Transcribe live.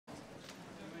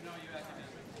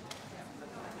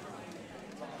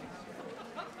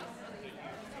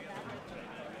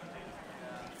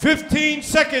15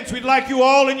 seconds. We'd like you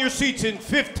all in your seats in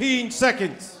 15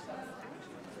 seconds.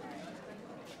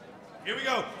 Here we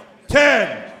go.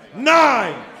 10,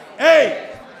 9, 8,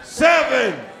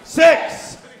 7,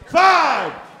 6,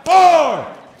 5,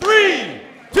 4, 3,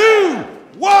 2,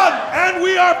 1, and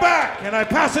we are back. And I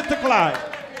pass it to Clyde.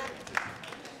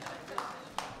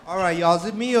 All right, y'all. Is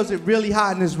it me or is it really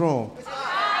hot in this room?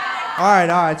 All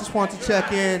right. Just want to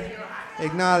check in,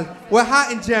 acknowledge. We're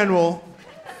hot in general.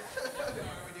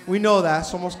 We know that.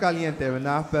 Somos caliente,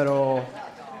 ¿verdad? Pero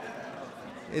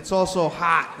it's also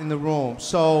hot in the room.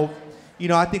 So, you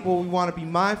know, I think what we want to be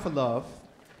mindful of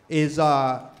is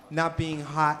not being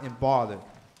hot and bothered,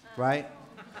 right?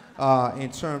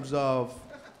 In terms of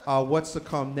what's to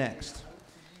come next.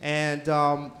 And,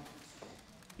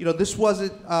 you know, this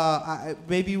wasn't,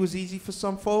 maybe it was easy for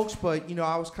some folks, but, you know,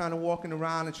 I was kind of walking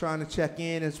around and trying to check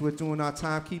in as we're doing our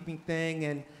timekeeping thing,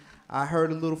 and I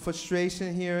heard a little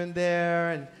frustration here and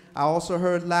there, and I also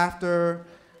heard laughter.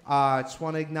 I just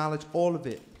want to acknowledge all of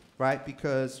it, right?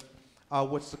 Because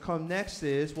what's to come next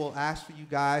is we'll ask for you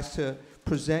guys to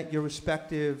present your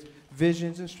respective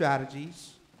visions and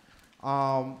strategies,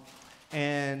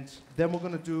 and then we're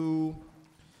going to do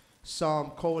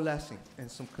some coalescing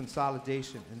and some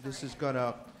consolidation, and this is going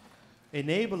to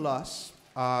enable us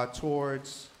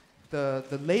towards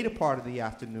the later part of the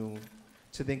afternoon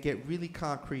to then get really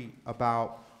concrete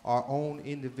about our own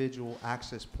individual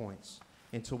access points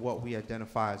into what we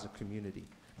identify as a community.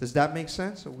 Does that make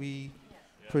sense? Are we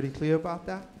pretty clear about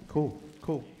that? Cool.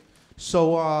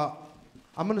 So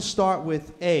I'm going to start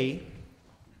with A,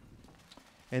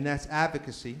 and that's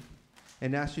advocacy,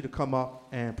 and ask you to come up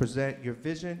and present your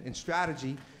vision and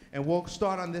strategy, and we'll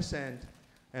start on this end,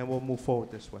 and we'll move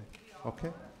forward this way.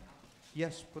 Okay?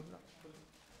 Yes, put it up.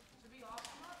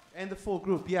 And the full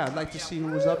group, yeah, I'd like to see who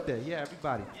was up there. Yeah,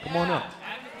 everybody, come on up.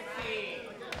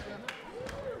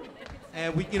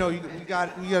 And we, you know, you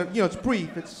got, you know, it's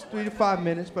brief. It's 3 to 5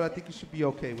 minutes, but I think you should be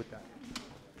okay with that.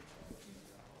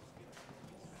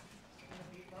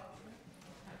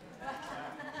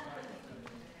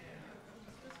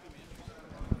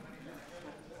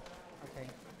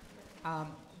 Okay.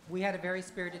 We had a very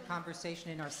spirited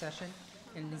conversation in our session,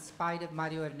 and in spite of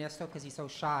Mario Ernesto, because he's so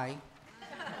shy,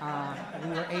 we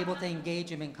were able to engage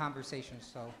him in conversation.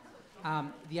 So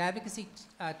the advocacy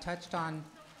touched on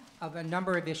a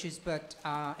number of issues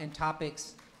and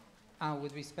topics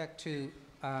with respect to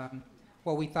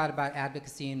what we thought about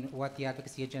advocacy and what the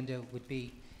advocacy agenda would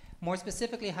be. More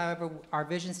specifically, however, our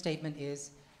vision statement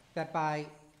is that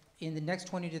in the next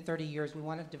 20 to 30 years, we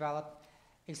want to develop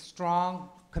a strong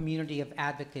community of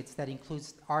advocates that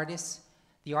includes artists,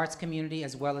 the arts community,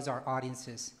 as well as our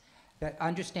audiences, that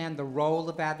understand the role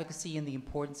of advocacy and the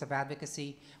importance of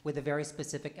advocacy with a very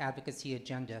specific advocacy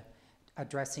agenda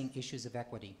addressing issues of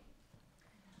equity.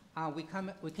 We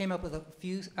came up with a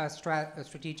few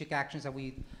strategic actions that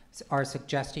we are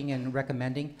suggesting and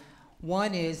recommending.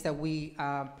 One is that we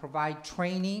provide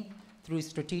training through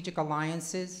strategic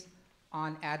alliances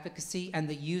on advocacy and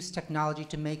the use technology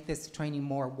to make this training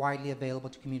more widely available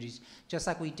to communities. Just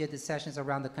like we did the sessions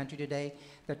around the country today,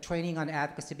 the training on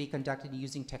advocacy be conducted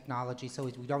using technology so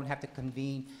we don't have to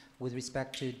convene with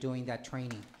respect to doing that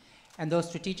training. And those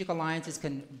strategic alliances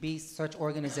can be such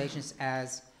organizations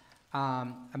as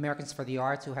Americans for the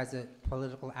Arts, who has a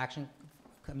political action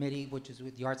committee, which is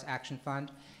with the Arts Action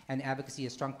Fund, and advocacy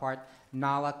is a strong part.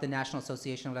 NALAC, the National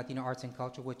Association of Latino Arts and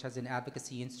Culture, which has an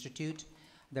advocacy institute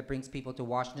that brings people to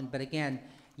Washington. But again,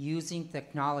 using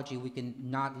technology, we can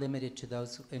not limit it to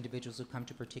those individuals who come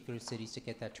to particular cities to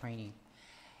get that training.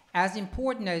 As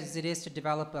important as it is to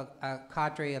develop a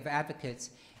cadre of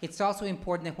advocates, it's also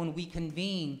important that when we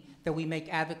convene, that we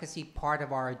make advocacy part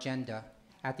of our agenda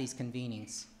at these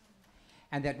convenings,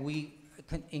 and that we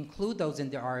include those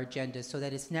into our agendas so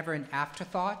that it's never an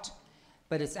afterthought,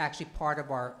 but it's actually part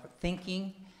of our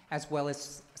thinking, as well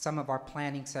as some of our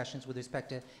planning sessions with respect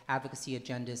to advocacy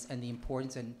agendas and the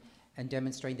importance and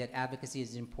demonstrating that advocacy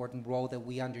is an important role that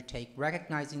we undertake,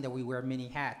 recognizing that we wear many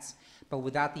hats, but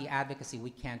without the advocacy,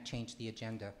 we can't change the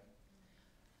agenda.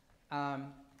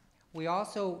 We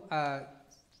also are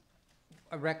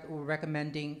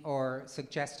recommending or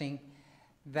suggesting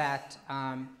that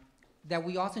that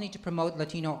we also need to promote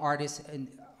Latino artists and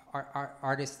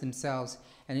artists themselves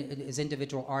and as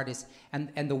individual artists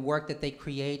and the work that they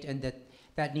create, and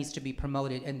that needs to be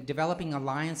promoted, and developing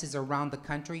alliances around the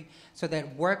country so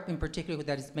that work in particular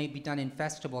that is maybe done in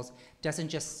festivals doesn't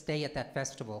just stay at that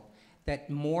festival, that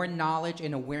more knowledge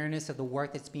and awareness of the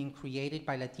work that's being created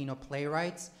by Latino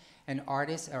playwrights and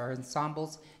artists or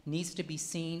ensembles needs to be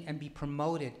seen and be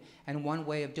promoted. And one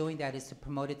way of doing that is to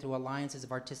promote it through alliances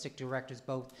of artistic directors,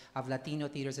 both of Latino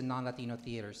theaters and non-Latino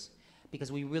theaters.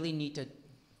 Because we really need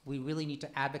to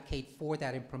advocate for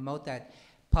that and promote that.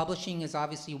 Publishing is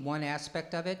obviously one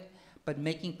aspect of it, but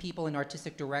making people and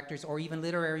artistic directors or even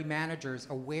literary managers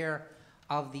aware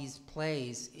of these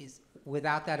plays is,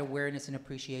 without that awareness and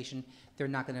appreciation, they're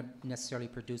not going to necessarily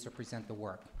produce or present the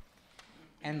work.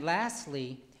 And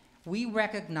lastly, we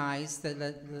recognize that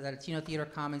the Latino Theater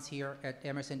Commons here at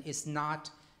Emerson is not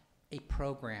a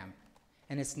program,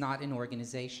 and it's not an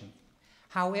organization.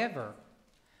 However,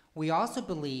 we also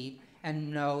believe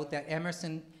and know that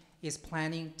Emerson is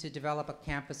planning to develop a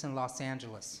campus in Los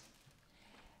Angeles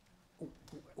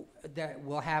that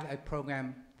will have a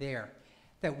program there.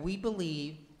 That we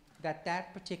believe that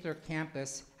that particular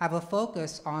campus have a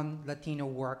focus on Latino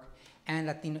work and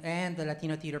the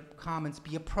Latino Theater Commons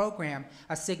be a program,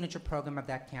 a signature program of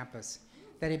that campus.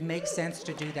 That it makes sense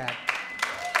to do that.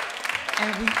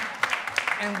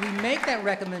 And we make that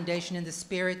recommendation in the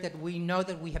spirit that we know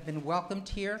that we have been welcomed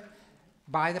here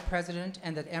by the president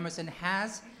and that Emerson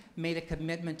has made a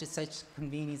commitment to such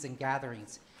convenings and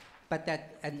gatherings, but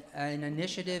that an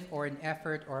initiative or an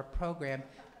effort or a program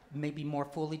may be more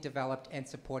fully developed and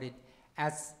supported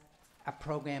as a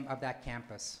program of that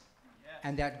campus. Yes.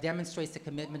 And that demonstrates the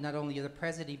commitment not only of the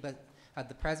president, but of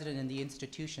the president and the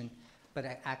institution, but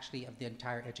actually of the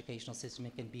entire educational system.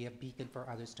 It can be a beacon for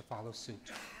others to follow suit.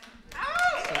 So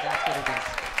that's what it is.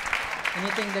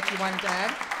 Anything that you wanted to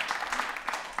add?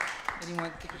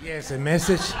 Anyone? Yes, a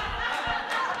message.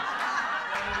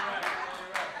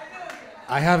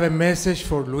 I have a message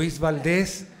for Luis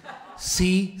Valdez.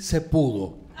 Sí se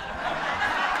pudo.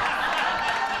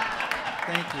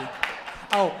 Thank you.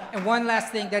 Oh, and one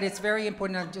last thing that it's very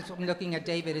important, I'm just looking at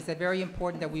David, is that very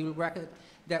important that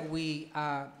we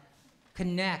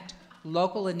connect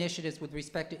local initiatives with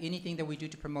respect to anything that we do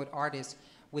to promote artists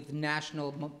with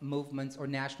national movements or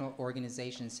national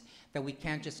organizations, that we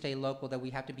can't just stay local, that we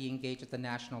have to be engaged at the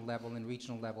national level and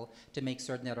regional level to make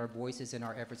certain that our voices and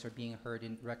our efforts are being heard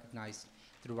and recognized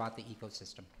throughout the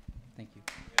ecosystem. Thank you.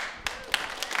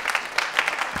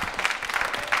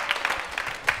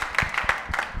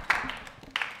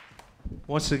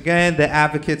 Once again, the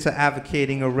advocates are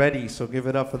advocating already, so give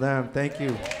it up for them. Thank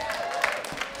you.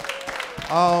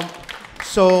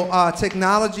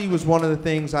 Technology was one of the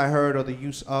things I heard, or the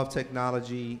use of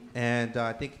technology, and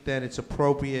I think that it's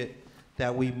appropriate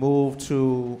that we move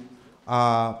to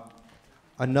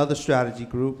another strategy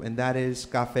group, and that is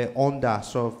Café Onda.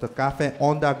 So if the Café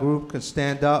Onda group can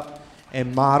stand up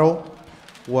and model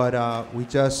what we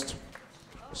just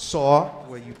saw,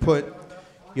 where you put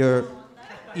your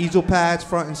easel pads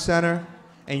front and center,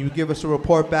 and you give us a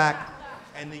report back,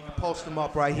 and then you post them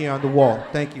up right here on the wall.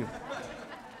 Thank you.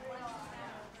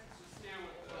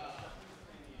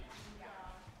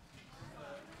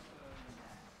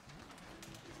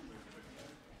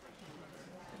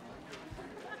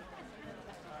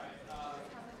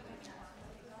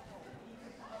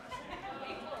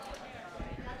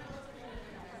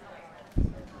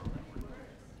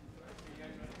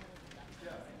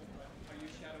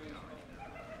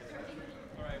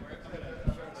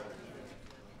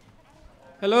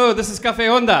 Hello, this is Café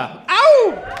Onda.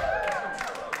 Ow!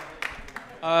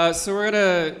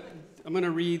 I'm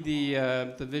gonna read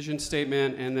the vision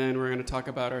statement, and then we're gonna talk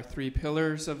about our 3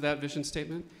 pillars of that vision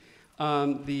statement.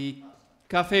 The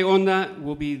Café Onda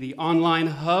will be the online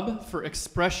hub for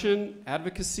expression,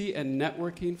 advocacy, and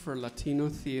networking for Latino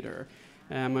theater.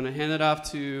 And I'm gonna hand it off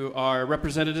to our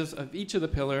representatives of each of the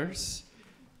pillars.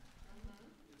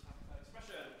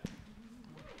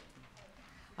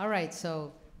 All right,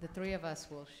 so the 3 of us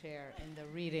will share in the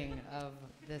reading of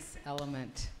this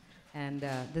element. And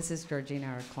this is Georgina,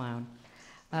 our clown.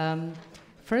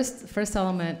 First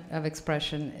element of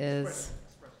expression is...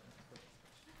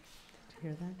 Did you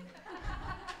hear that?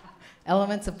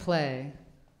 Elements of play.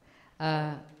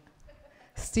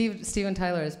 Steven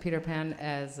Tyler as Peter Pan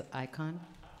as Icon.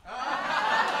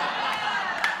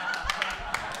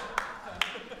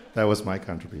 That was my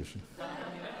contribution.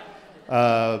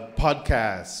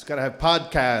 Podcasts, gotta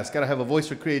have a voice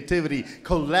for creativity.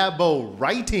 Collabo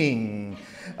writing.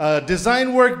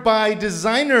 Design work by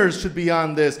designers should be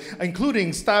on this,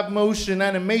 including stop motion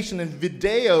animation and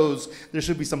videos. There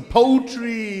should be some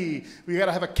poetry. We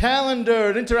gotta have a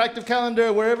calendar, an interactive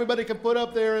calendar where everybody can put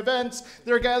up their events,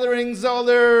 their gatherings, all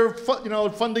their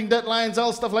funding deadlines,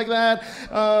 all stuff like that.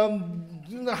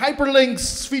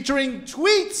 Hyperlinks featuring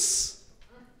tweets.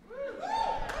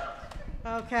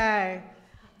 Okay.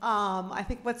 I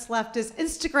think what's left is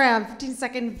Instagram,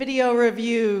 15-second video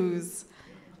reviews.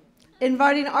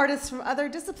 inviting artists from other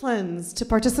disciplines to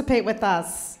participate with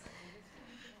us,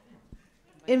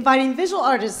 inviting visual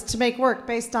artists to make work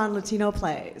based on Latino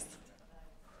plays.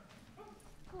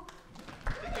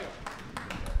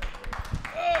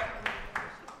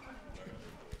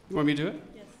 You want me to do it?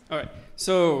 Yes. All right.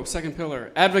 So, second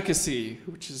pillar, advocacy,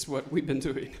 which is what we've been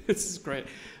doing. This is great.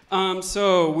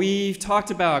 So we've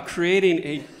talked about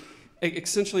creating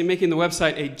essentially making the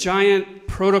website a giant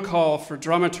protocol for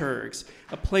dramaturgs,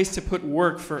 a place to put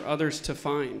work for others to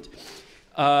find.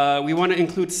 We want to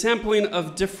include sampling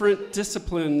of different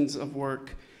disciplines of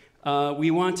work.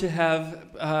 We want to have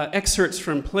excerpts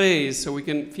from plays so we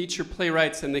can feature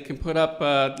playwrights and they can put up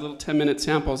little 10-minute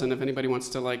samples, and if anybody wants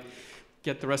to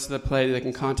get the rest of the play, they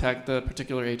can contact the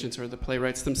particular agents or the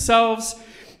playwrights themselves.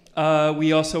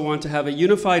 We also want to have a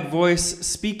unified voice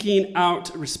speaking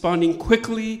out, responding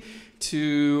quickly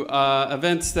to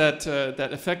events that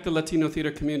affect the Latino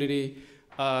theater community,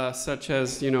 such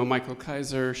as Michael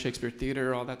Kaiser, Shakespeare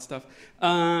Theater, all that stuff.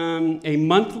 A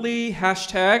monthly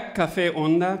hashtag Café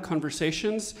Onda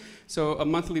conversations, so a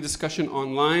monthly discussion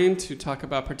online to talk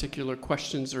about particular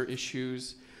questions or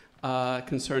issues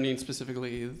concerning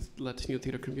specifically the Latino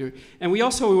theater community. And we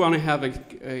also want to have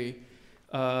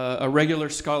a regular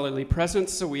scholarly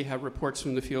presence, so we have reports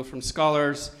from the field from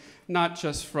scholars, not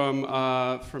just from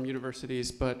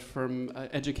universities, but from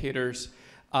educators,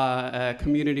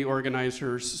 community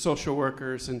organizers, social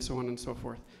workers, and so on and so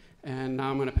forth. And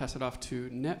now I'm going to pass it off to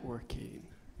networking.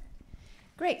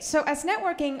 Great. So as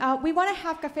networking, we want to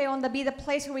have Café Onda be the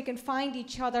place where we can find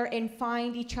each other and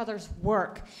find each other's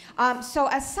work. So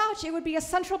as such, it would be a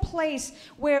central place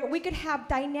where we could have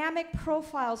dynamic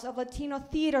profiles of Latino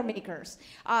theater makers.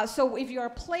 So if you're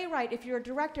a playwright, if you're a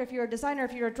director, if you're a designer,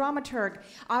 if you're a dramaturg,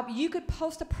 you could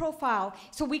post a profile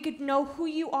so we could know who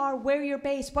you are, where you're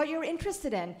based, what you're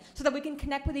interested in, so that we can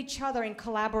connect with each other and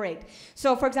collaborate.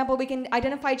 So for example, we can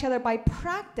identify each other by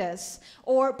practice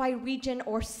or by region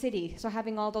or city. So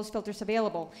having all those filters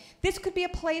available. This could be a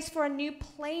place for a new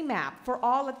play map for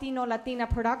all Latino, Latina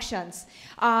productions,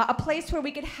 a place where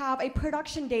we could have a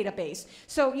production database.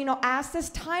 So, as this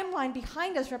timeline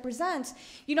behind us represents,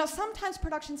 sometimes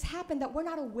productions happen that we're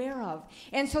not aware of.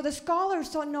 And so the scholars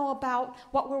don't know about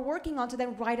what we're working on to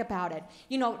then write about it.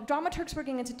 Dramaturgs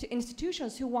working in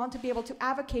institutions who want to be able to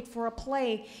advocate for a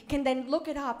play can then look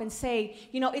it up and say,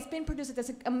 it's been produced at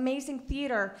this amazing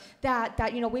theater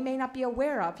that we may not be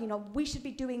aware of. We should be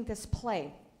doing this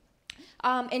play.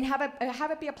 And have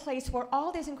it be a place where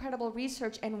all this incredible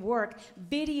research and work,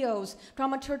 videos,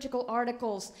 dramaturgical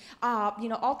articles,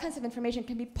 all kinds of information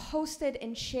can be posted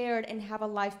and shared and have a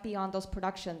life beyond those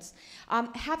productions.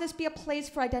 Have this be a place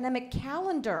for a dynamic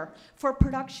calendar for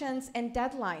productions and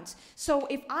deadlines. So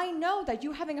if I know that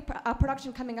you're having a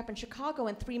production coming up in Chicago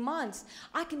in 3 months,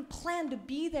 I can plan to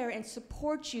be there and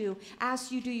support you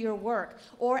as you do your work,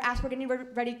 or as we're getting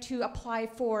ready to apply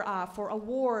for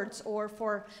awards or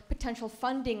for potential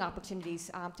funding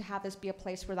opportunities, to have this be a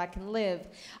place where that can live.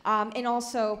 And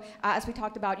also, as we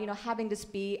talked about, having this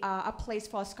be a place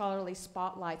for a scholarly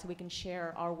spotlight so we can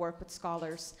share our work with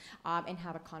scholars and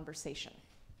have a conversation.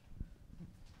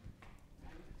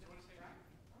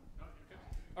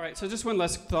 All right, so just one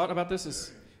last thought about this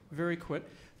is very quick,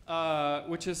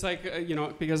 which is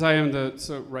because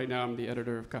right now I'm the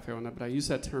editor of Café Onda, but I use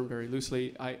that term very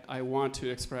loosely. I want to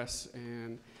express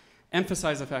and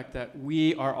emphasize the fact that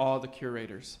we are all the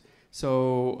curators.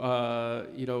 So,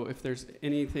 if there's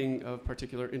anything of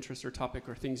particular interest or topic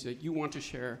or things that you want to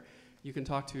share, you can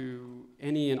talk to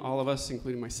any and all of us,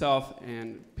 including myself,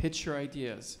 and pitch your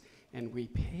ideas. And we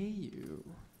pay you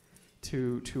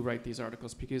to write these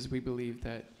articles because we believe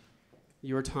that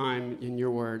your time and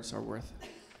your words are worth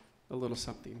a little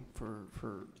something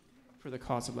for the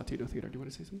cause of Latino theater. Do you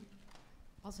want to say something?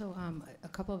 Also, a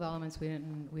couple of elements we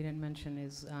didn't mention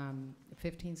is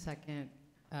 15-second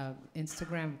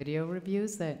Instagram video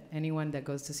reviews that anyone that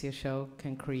goes to see a show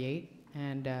can create,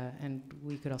 and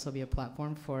we could also be a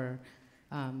platform for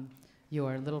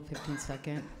your little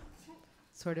 15-second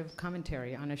sort of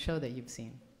commentary on a show that you've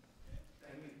seen.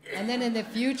 And then in the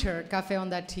future, Café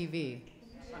Onda TV.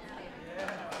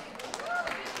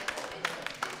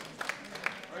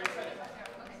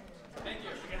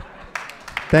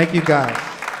 Thank you, guys.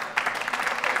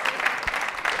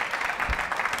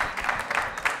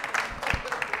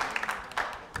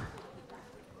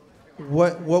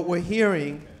 What we're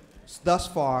hearing thus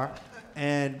far,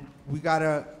 and we're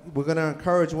gonna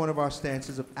encourage one of our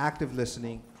stances of active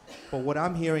listening. But what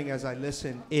I'm hearing as I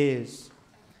listen is,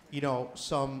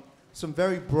 some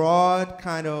very broad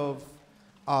kind of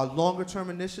longer term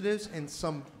initiatives and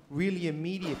some really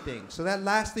immediate things. So that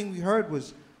last thing we heard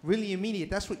was really immediate.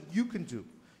 That's what you can do.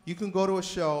 You can go to a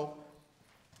show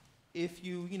if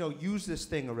you use this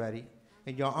thing already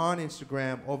and you're on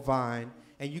Instagram or Vine,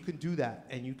 and you can do that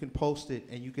and you can post it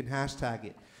and you can hashtag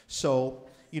it. So,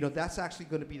 that's actually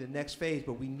going to be the next phase,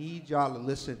 but we need y'all to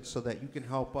listen so that you can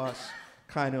help us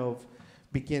kind of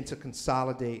begin to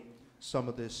consolidate some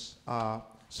of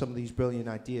these brilliant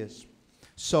ideas.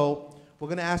 So we're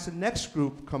going to ask the next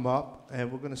group come up, and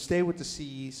we're going to stay with the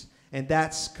C's, and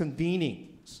that's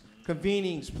convenings.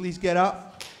 Convenings, please get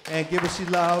up and give us your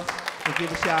love, and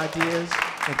give us your ideas,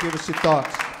 and give us your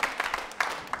thoughts.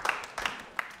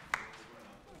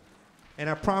 And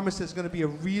I promise there's going to be a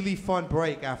really fun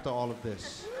break after all of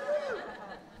this.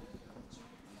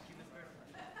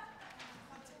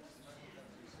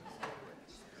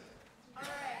 All right,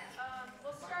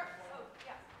 we'll start. Oh,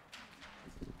 yeah.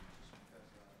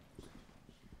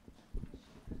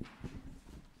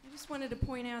 I just wanted to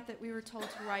point out that we were told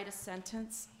to write a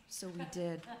sentence, so we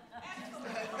did.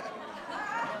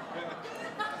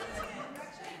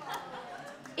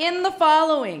 In the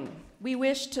following, we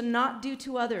wish to not do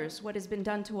to others what has been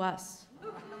done to us.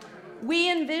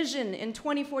 We envision in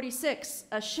 2046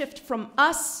 a shift from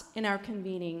us in our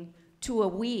convening to a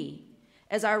we,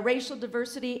 as our racial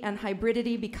diversity and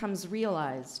hybridity becomes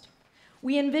realized.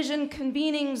 We envision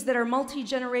convenings that are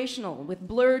multi-generational with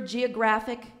blurred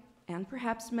geographic and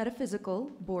perhaps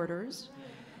metaphysical borders,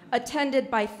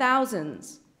 attended by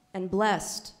thousands and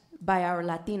blessed by our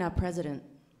Latina president.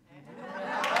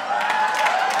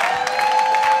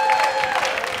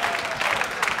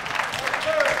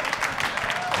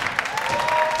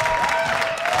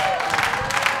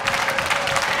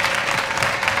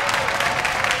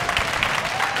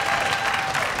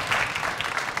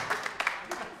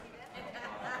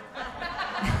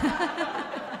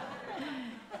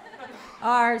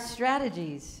 Our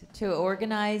strategies to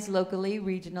organize locally,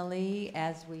 regionally,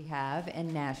 as we have,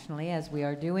 and nationally, as we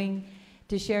are doing,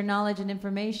 to share knowledge and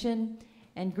information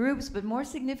and groups, but more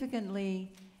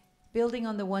significantly, building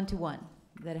on the one-to-one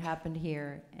that happened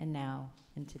here and now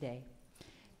and today.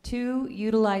 2,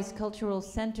 utilize cultural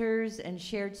centers and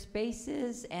shared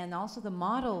spaces, and also the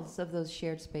models of those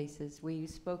shared spaces. We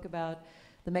spoke about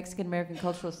the Mexican American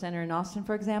Cultural Center in Austin,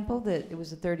 for example, that it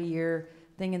was a 30-year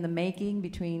thing in the making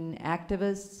between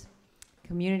activists,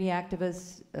 community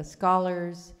activists,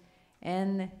 scholars,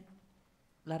 and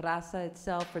La Raza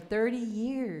itself for 30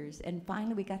 years. And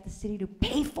finally, we got the city to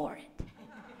pay for it.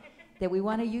 That we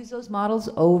want to use those models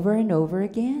over and over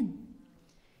again.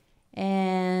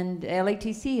 And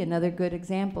LATC, another good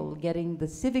example, getting the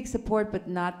civic support, but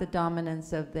not the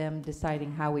dominance of them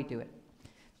deciding how we do it.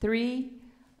 3,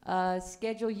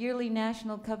 schedule yearly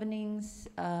national convenings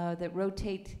that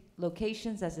rotate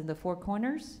locations, as in the 4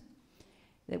 corners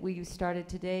that we started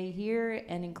today here,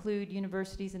 and include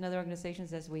universities and other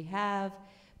organizations as we have,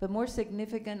 but more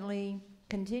significantly,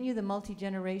 continue the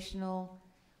multi-generational,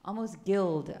 almost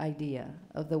guild idea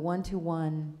of the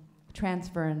one-to-one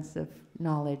transference of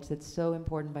knowledge that's so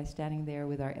important by standing there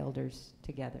with our elders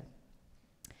together.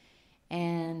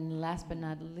 And last but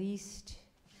not least,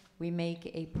 we make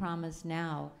a promise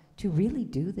now to really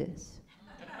do this.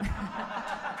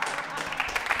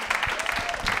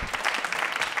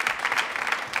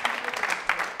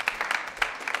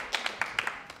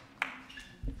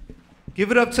 Give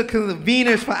it up to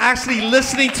conveners for actually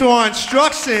listening to our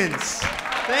instructions.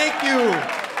 Thank you.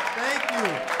 Thank you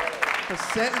for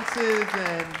sentences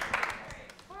and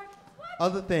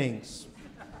other things.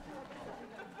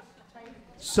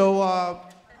 So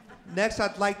next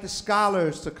I'd like the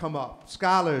scholars to come up.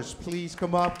 Scholars, please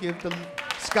come up. Give the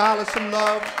scholars some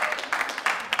love.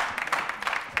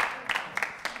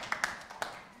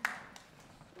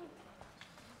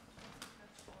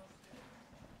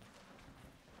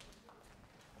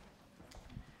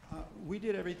 We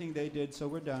did everything they did, so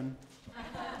we're done.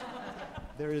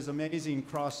 There is amazing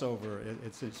crossover.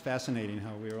 It's fascinating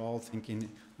how we're all thinking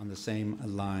on the same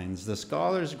lines. The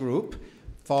scholars group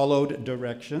followed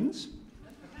directions,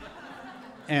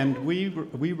 and we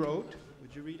wrote,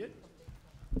 would you read it?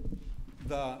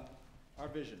 Our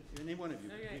vision. Any one of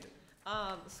you, Okay. read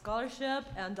it. Scholarship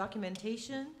and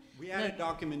documentation. We added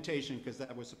documentation because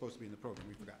that was supposed to be in the program.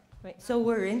 We forgot. Right. So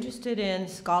we're interested in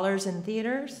scholars in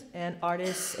theaters and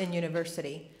artists in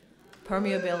university.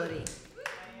 Permeability.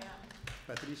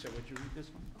 Patricia, would you read this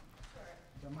one?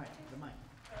 The mic.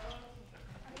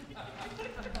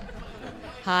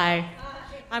 Hi.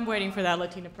 I'm waiting for that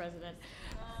Latina president.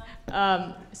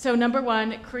 So number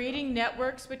one, creating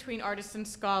networks between artists and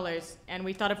scholars. And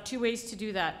we thought of 2 ways to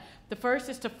do that. The first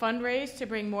is to fundraise to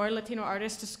bring more Latino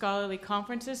artists to scholarly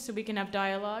conferences so we can have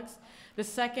dialogues. The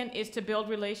second is to build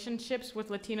relationships with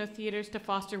Latino theaters to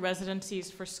foster residencies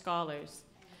for scholars.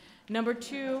 Number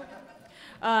 2,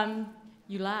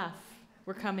 you laugh,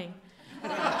 we're coming.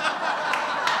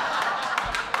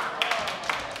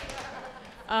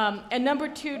 And number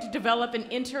 2, to develop an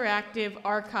interactive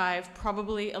archive,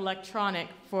 probably electronic,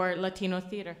 for Latino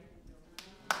theater.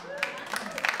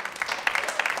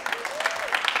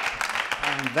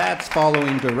 And that's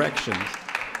following directions.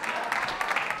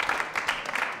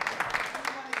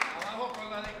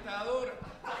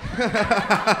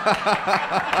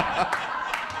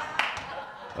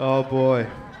 Oh boy.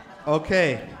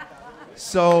 Okay.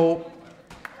 So,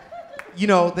 you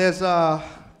know, there's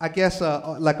I guess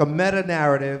like a meta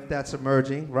narrative that's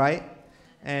emerging, right?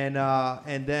 And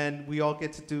then we all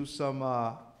get to do some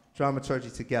dramaturgy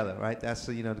together, right? That's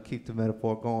you know, to keep the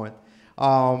metaphor going.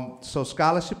 So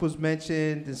scholarship was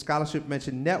mentioned, and scholarship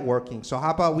mentioned networking. So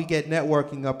how about we get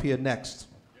networking up here next?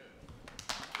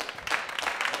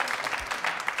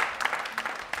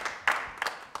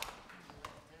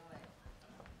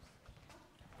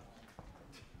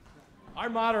 Our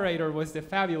moderator was the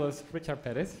fabulous Richard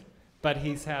Perez, but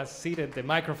he has ceded the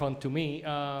microphone to me.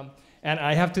 And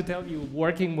I have to tell you,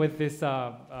 working with this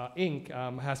ink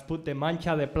has put the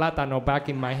mancha de plátano back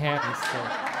in my hands. So,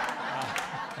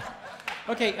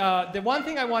 okay, the one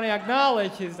thing I want to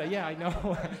acknowledge is that, yeah, I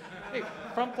know, hey,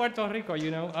 from Puerto Rico,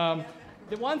 you know.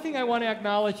 The one thing I want to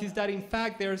acknowledge is that, in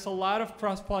fact, there's a lot of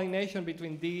cross-pollination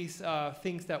between these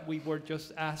things that we were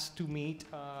just asked to meet.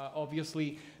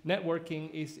 Obviously, networking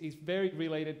is very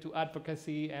related to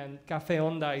advocacy, and Café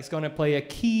Onda is going to play a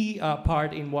key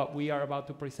part in what we are about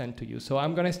to present to you. So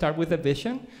I'm going to start with a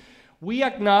vision. We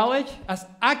acknowledge, as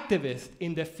activists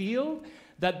in the field,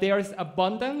 that there is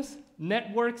abundance,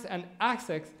 networks, and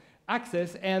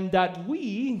access, and that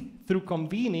we, through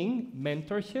convening,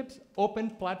 mentorships, open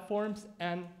platforms,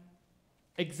 and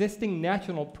existing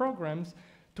national programs,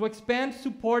 to expand,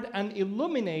 support, and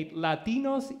illuminate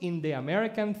Latinos in the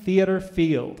American theater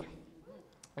field.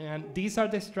 And these are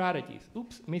the strategies,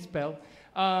 oops, misspelled,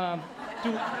 to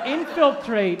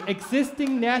infiltrate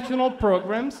existing national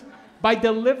programs by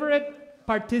deliberate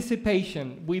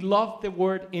participation. We love the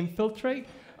word infiltrate.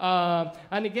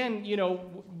 And again, you know,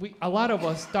 a lot of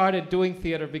us started doing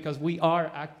theater because we are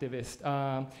activists.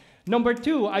 Number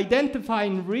 2,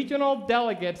 identifying regional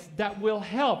delegates that will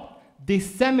help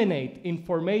disseminate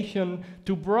information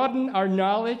to broaden our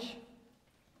knowledge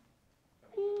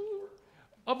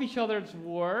of each other's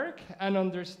work and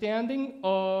understanding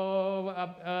of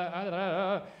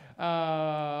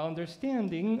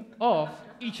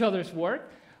each other's work,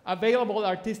 available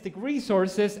artistic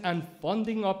resources, and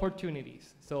funding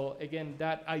opportunities. So again,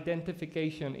 that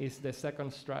identification is the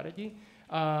second strategy.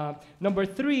 Number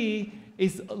 3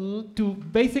 is to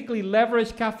basically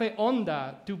leverage Café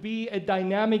Onda to be a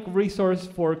dynamic resource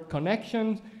for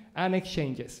connections and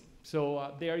exchanges.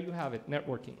 So there you have it,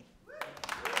 networking.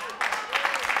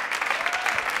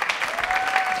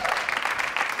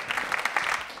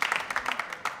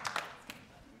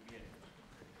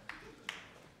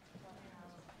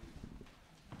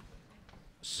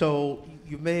 So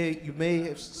you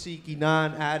may see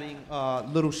Ginan adding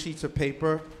little sheets of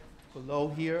paper below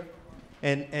here,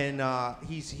 and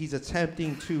he's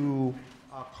attempting to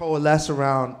coalesce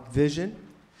around vision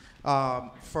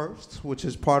first, which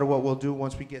is part of what we'll do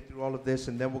once we get through all of this,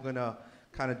 and then we're gonna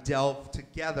kind of delve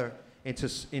together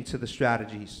into the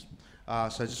strategies. So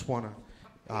I just want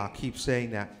to keep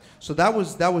saying that. So that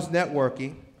was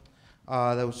networking.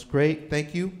 That was great.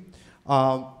 Thank you.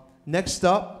 Next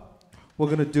up, we're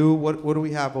gonna do what do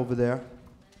we have over there?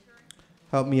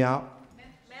 Help me out.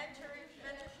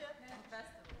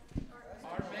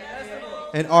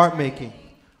 And art making.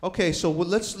 Okay, so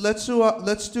let's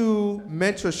do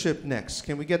mentorship next.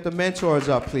 Can we get the mentors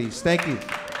up, please? Thank you.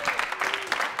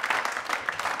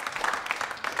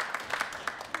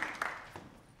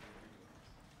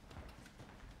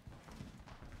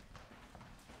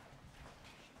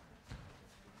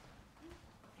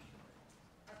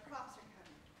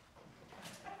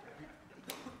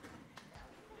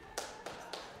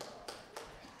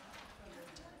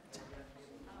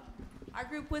 Our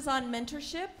group was on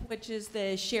mentorship, which is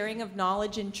the sharing of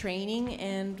knowledge and training,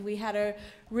 and we had a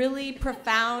really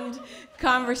profound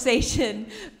conversation,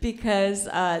 because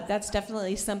that's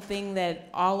definitely something that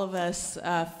all of us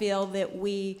feel that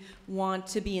we want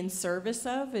to be in service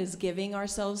of, is giving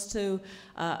ourselves to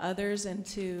others and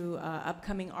to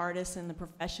upcoming artists in the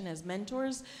profession as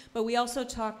mentors. But we also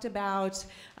talked about,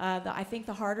 I think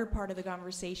the harder part of the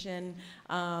conversation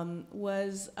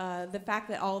was the fact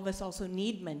that all of us also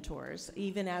need mentors,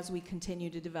 even as we continue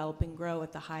to develop and grow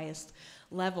at the highest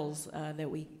levels that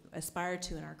we aspire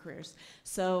to in our careers.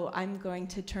 So I'm going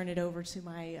to turn it over to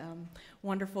my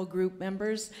wonderful group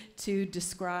members to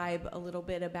describe a little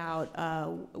bit about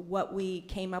what we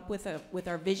came up with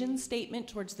our vision statement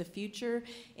towards the future,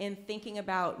 in thinking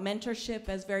about mentorship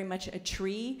as very much a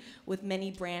tree with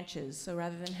many branches. So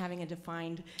rather than having a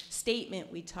defined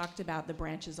statement, we talked about the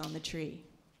branches on the tree.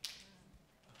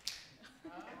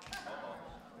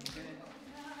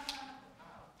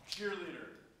 Cheerleader.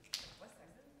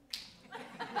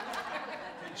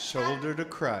 Shoulder to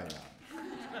cry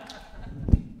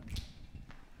on.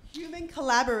 Human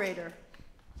collaborator.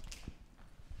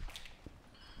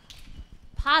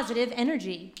 Positive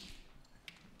energy.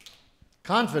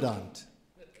 Confidant.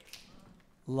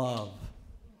 Love.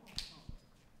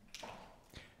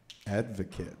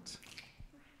 Advocate.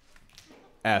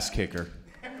 Ass kicker.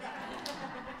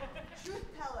 Truth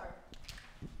teller.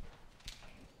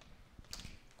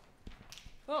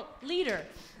 Oh, leader.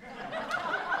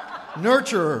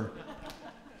 Nurturer.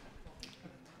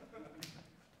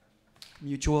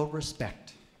 Mutual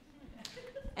respect.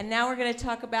 And now we're going to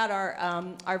talk about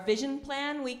our vision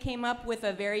plan. We came up with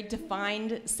a very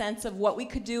defined sense of what we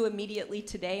could do immediately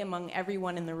today among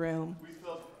everyone in the room. We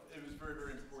felt it was very,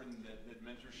 very important that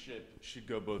mentorship should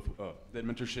go both. That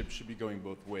mentorship should be going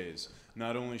both ways.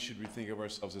 Not only should we think of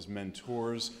ourselves as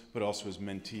mentors, but also as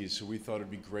mentees. So we thought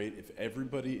it'd be great if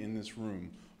everybody in this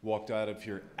room walked out of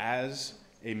here as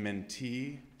a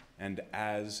mentee and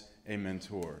as a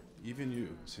mentor. Even you,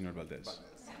 Senor Valdez.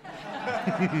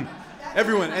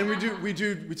 Everyone, and we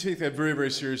take that very, very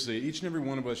seriously. Each and every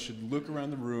one of us should look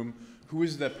around the room. Who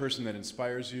is that person that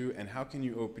inspires you, and how can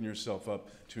you open yourself up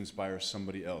to inspire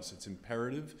somebody else? It's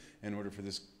imperative in order for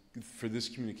this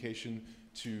communication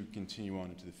to continue on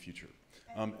into the future.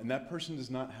 And that person does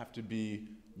not have to be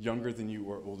younger than you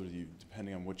or older than you,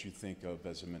 depending on what you think of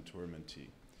as a mentor or mentee.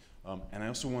 And I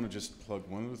also want to just plug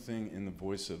one other thing in the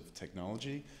voice of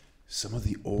technology. Some of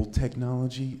the old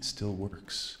technology still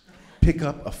works. Pick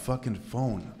up a fucking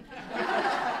phone.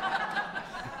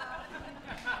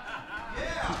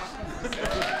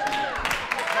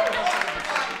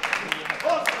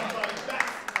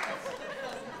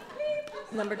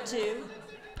 Number two.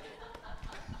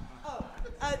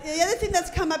 The other thing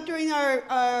that's come up during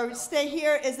our stay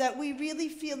here is that we really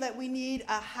feel that we need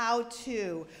a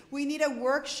how-to. We need a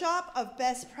workshop of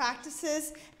best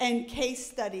practices and case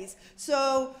studies.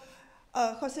 So,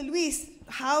 Jose Luis,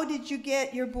 how did you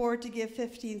get your board to give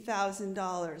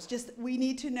 $15,000? We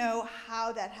need to know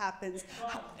how that happens.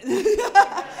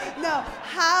 No,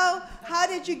 how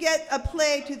did you get a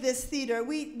play to this theater?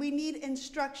 We need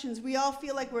instructions. We all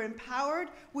feel like we're empowered.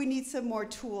 We need some more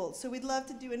tools. So we'd love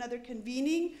to do another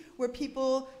convening where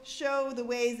people show the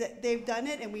ways that they've done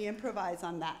it and we improvise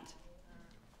on that.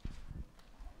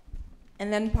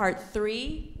 And then part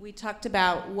three, we talked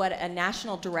about what a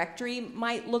national directory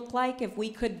might look like if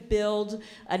we could build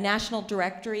a national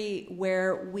directory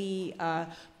where we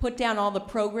put down all the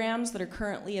programs that are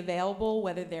currently available,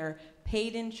 whether they're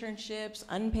paid internships,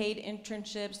 unpaid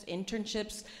internships,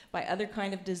 internships by other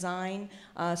kind of design,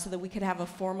 so that we could have a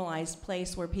formalized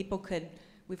place where people could,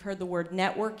 we've heard the word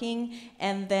networking,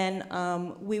 and then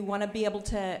we want to be able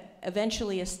to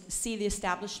eventually see the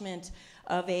establishment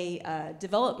of a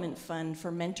development fund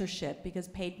for mentorship, because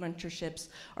paid mentorships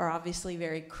are obviously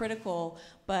very critical.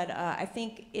 But I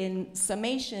think in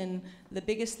summation, the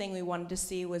biggest thing we wanted to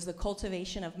see was the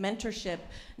cultivation of mentorship,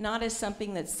 not as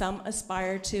something that some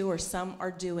aspire to or some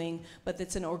are doing, but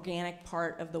that's an organic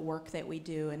part of the work that we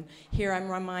do. And here I'm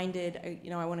reminded,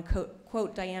 I want to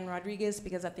quote Diane Rodriguez,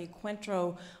 because at the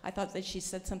Encuentro, I thought that she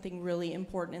said something really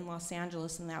important in Los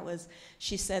Angeles, and that was,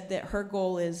 she said that her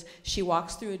goal is she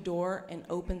walks through a door and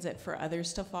opens it for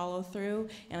others to follow through.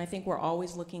 And I think we're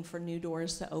always looking for new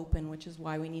doors to open, which is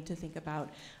why we need to think about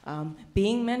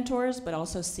being mentors, but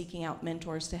also seeking out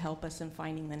mentors to help us in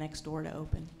finding the next door to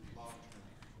open.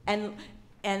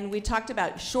 And we talked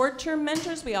about short-term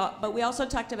mentors, but we also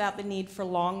talked about the need for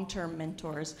long-term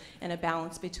mentors and a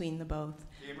balance between the both.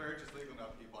 Gay marriage is legal now,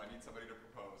 people. I need somebody to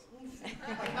propose.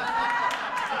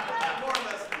 More or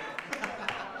less.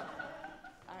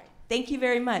 All right. Thank you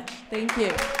very much. Thank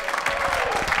you.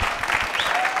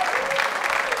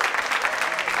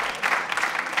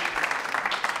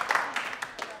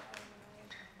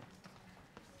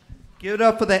 Give it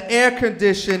up for the air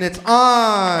condition. It's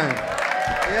on.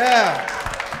 Yeah.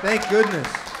 Thank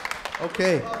goodness.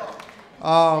 Okay.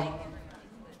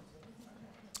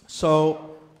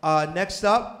 So next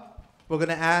up, we're going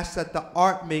to ask that the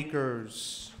art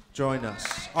makers join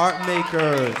us. Art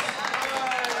makers.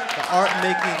 The art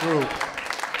making group.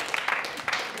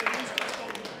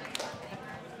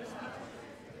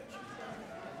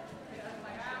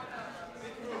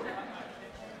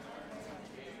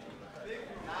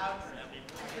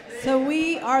 So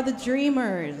we are the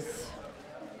dreamers,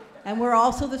 and we're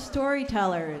also the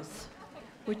storytellers,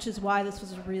 which is why this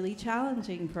was really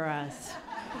challenging for us.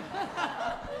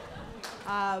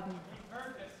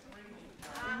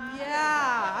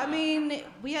 Yeah, I mean,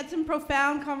 we had some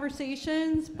profound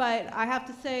conversations, but I have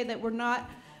to say that we're not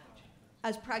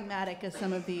as pragmatic as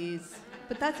some of these,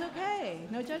 but that's okay,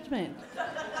 no judgment.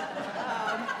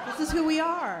 This is who we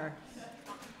are.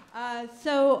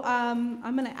 So I'm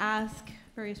going to ask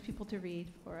various people to read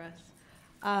for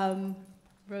us.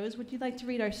 Rose, would you like to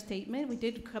read our statement? We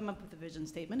did come up with a vision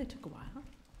statement. It took a while.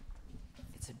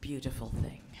 It's a beautiful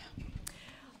thing.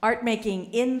 Art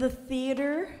making in the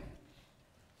theater.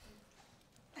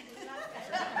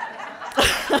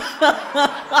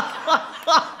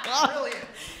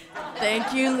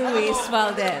 Thank you, Luis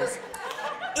Valdez.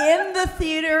 In the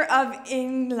theater of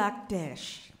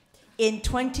Bangladesh, in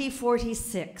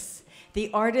 2046, the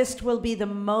artist will be the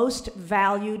most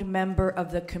valued member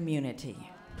of the community.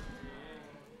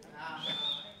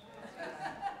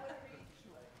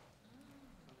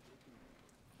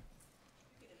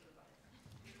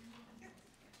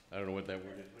 I don't know what that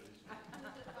word is.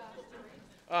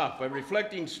 By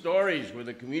reflecting stories where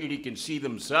the community can see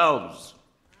themselves.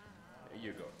 There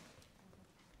you go.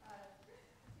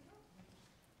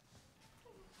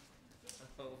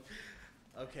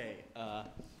 Okay,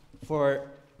 for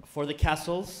the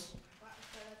castles.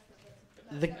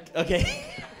 Okay.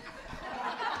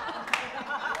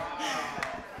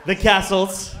 The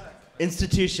castles,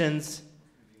 institutions,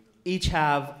 each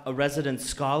have a resident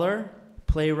scholar,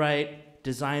 playwright,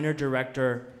 designer,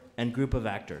 director, and group of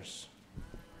actors.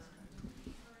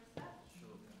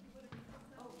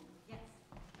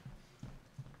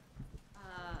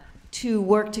 To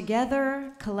work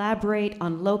together, collaborate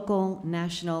on local,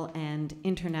 national, and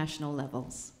international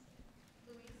levels.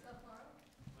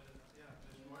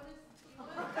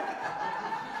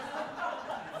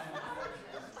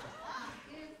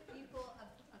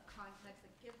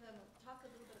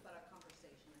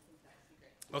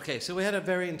 Okay, so we had a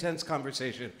very intense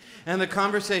conversation, and the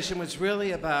conversation was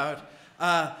really about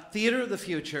theater of the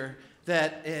future.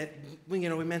 That we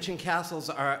mentioned castles.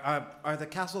 Are the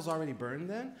castles already burned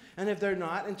then? And if they're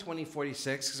not in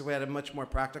 2046, because we had a much more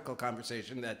practical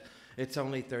conversation that it's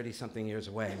only 30-something years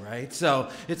away, right? So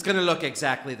it's going to look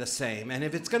exactly the same. And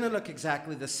if it's going to look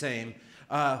exactly the same,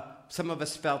 some of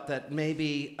us felt that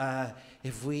maybe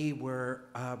if we were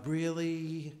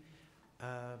really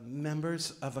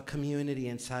members of a community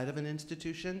inside of an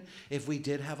institution, if we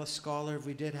did have a scholar, if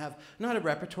we did have, not a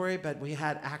repertory, but we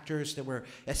had actors that were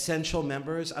essential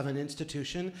members of an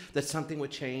institution, that something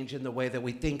would change in the way that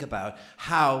we think about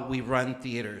how we run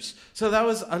theaters. So that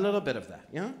was a little bit of that,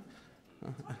 yeah?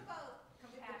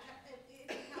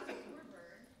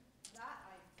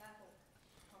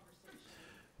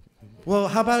 Well,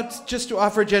 how about just to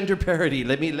offer gender parity?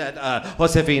 Let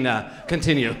Josefina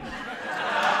continue.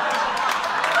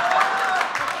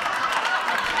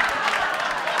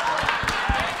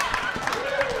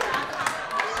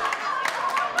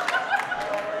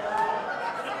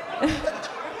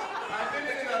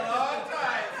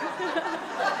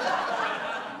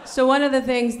 So one of the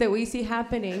things that we see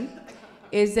happening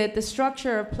is that the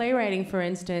structure of playwriting, for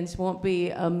instance, won't be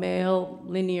a male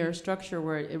linear structure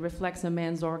where it reflects a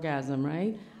man's orgasm,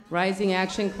 right? Rising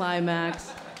action,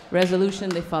 climax, resolution,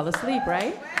 they fall asleep,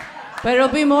 right? But it'll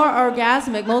be more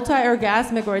orgasmic,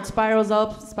 multi-orgasmic, where it spirals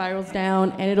up, spirals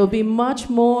down, and it'll be much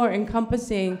more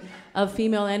encompassing of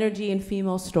female energy and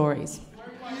female stories.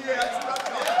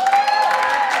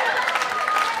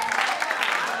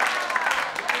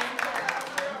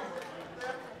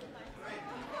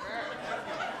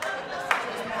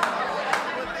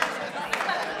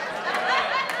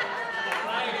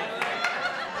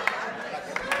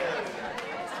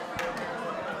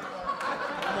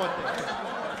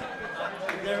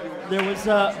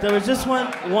 There was just one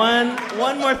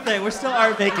more thing. We're still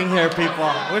art making here,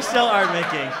 people. We're still art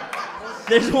making.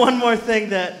 There's one more thing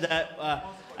that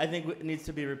I think needs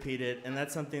to be repeated, and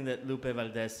that's something that Lupe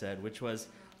Valdez said, which was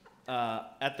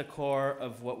at the core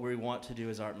of what we want to do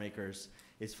as art makers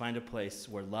is find a place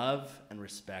where love and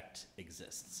respect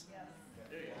exists. Yes.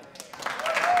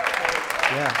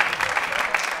 Yeah.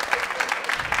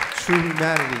 True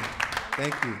humanity.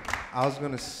 Thank you. I was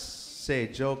going to say a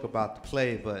joke about the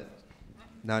play, but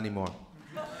not anymore.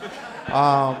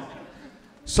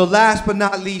 So last but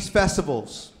not least,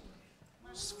 festivals.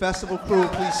 Festival crew,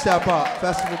 please step up.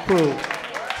 Festival crew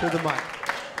to the mic.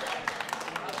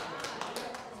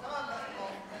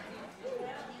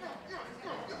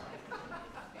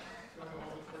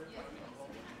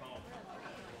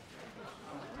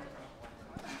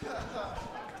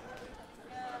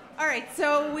 All right,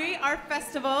 so we are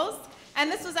festivals,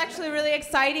 and this was actually really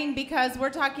exciting because we're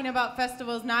talking about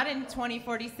festivals not in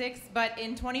 2046, but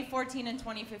in 2014 and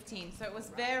 2015. So it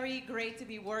was very great to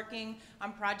be working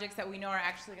on projects that we know are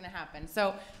actually going to happen.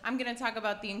 So I'm going to talk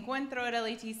about the Encuentro at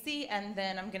LATC, and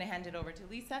then I'm going to hand it over to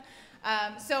Lisa.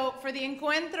 So for the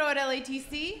Encuentro at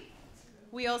LATC,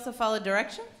 we also follow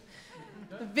direction.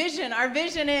 Our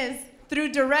vision is, through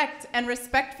direct and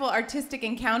respectful artistic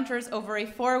encounters over a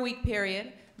 4-week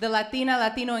period, the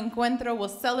Latina-Latino Encuentro will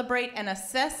celebrate and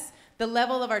assess the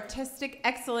level of artistic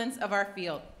excellence of our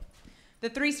field. The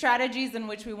 3 strategies in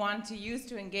which we want to use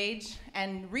to engage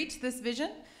and reach this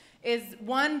vision is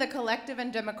 1, the collective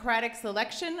and democratic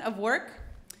selection of work,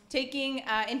 taking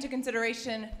into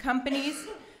consideration companies,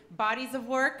 bodies of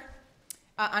work,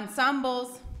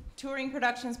 ensembles, touring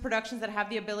productions that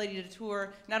have the ability to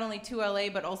tour not only to LA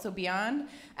but also beyond,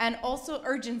 and also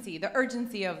urgency, the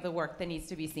urgency of the work that needs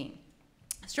to be seen.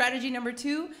 Strategy number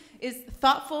 2 is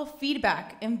thoughtful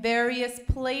feedback in various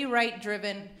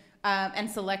playwright-driven and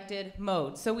selected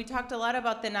modes. So we talked a lot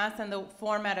about Tenaz and the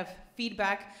format of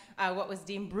feedback, what was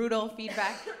deemed brutal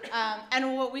feedback.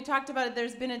 And what we talked about,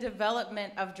 there's been a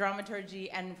development of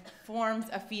dramaturgy and forms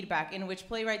of feedback in which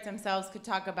playwrights themselves could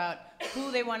talk about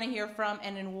who they want to hear from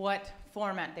and in what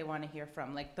format they want to hear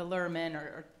from, like the Lerman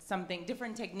or something,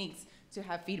 different techniques to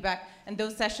have feedback. And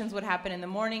those sessions would happen in the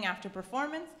morning after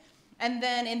performance. And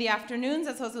then in the afternoons,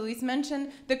 as Jose Luis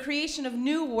mentioned, the creation of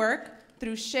new work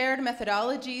through shared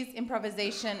methodologies,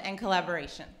 improvisation, and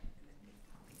collaboration.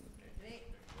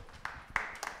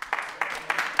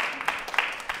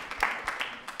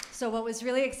 So what was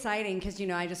really exciting, because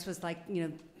I just was like,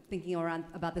 thinking around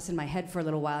about this in my head for a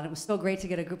little while, and it was so great to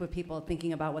get a group of people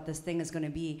thinking about what this thing is going to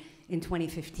be in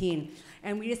 2015.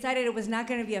 And we decided it was not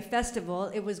going to be a festival,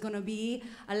 it was going to be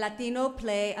a Latino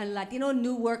play, a Latino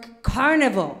new work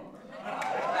carnival.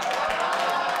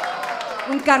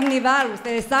 Un carnival,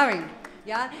 ustedes saben.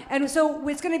 Yeah? And so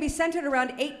it's going to be centered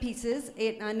around 8 pieces,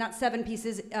 not 7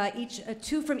 pieces,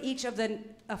 2 from each of the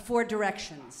 4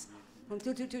 directions.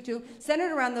 2,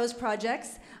 centered around those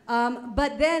projects.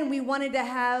 But then we wanted to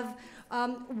have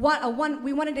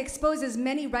we wanted to expose as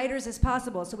many writers as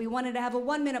possible. So we wanted to have a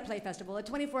 1-minute play festival, a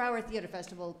 24-hour theater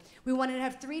festival. We wanted to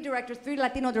have 3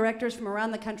 Latino directors from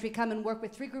around the country come and work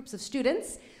with 3 groups of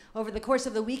students over the course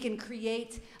of the week and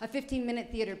create a 15-minute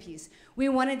theater piece. We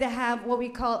wanted to have what we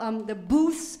call the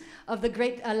booths of the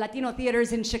great Latino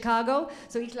theaters in Chicago.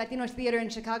 So each Latino theater in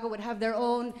Chicago would have their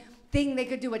own thing. They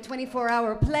could do a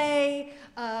 24-hour play,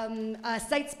 a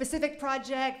site-specific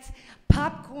project,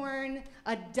 popcorn,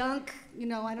 a dunk,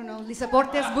 I don't know, Lisa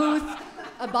Porte's booth,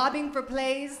 a bobbing for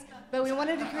plays. But we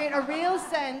wanted to create a real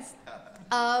sense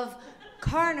of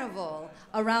carnival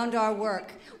around our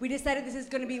work. We decided this is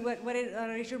going to be what did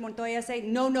Richard Montoya say?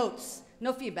 No notes,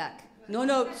 no feedback, no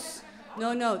notes,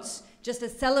 no notes. Just a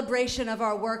celebration of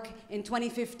our work in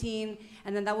 2015,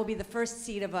 and then that will be the first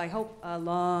seed of, I hope, a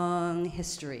long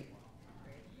history.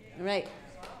 All right.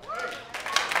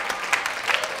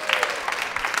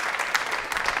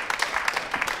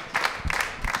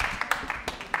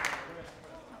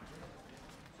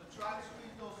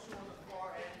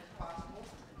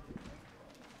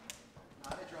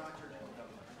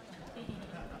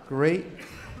 Great.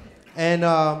 And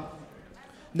now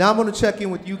I'm going to check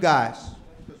in with you guys,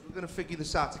 because we're going to figure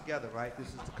this out together, right? This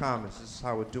is the Commons. This is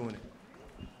how we're doing it.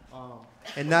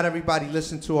 And not everybody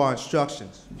listened to our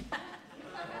instructions.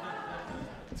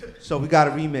 So we got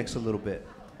to remix a little bit.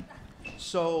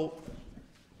 So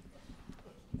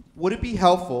would it be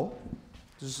helpful,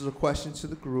 this is a question to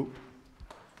the group,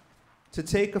 to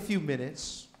take a few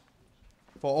minutes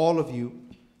for all of you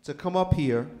to come up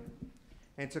here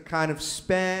and to kind of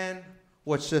span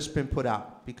what's just been put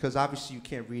out, because obviously you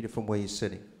can't read it from where you're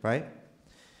sitting, right?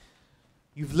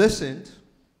 You've listened,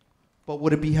 but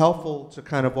would it be helpful to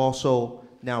kind of also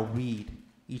now read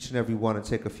each and every one and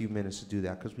take a few minutes to do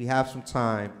that? Because we have some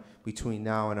time between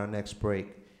now and our next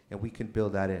break, and we can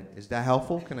build that in. Is that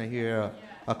helpful? Can I hear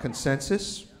a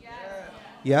consensus? Yes?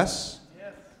 Yes?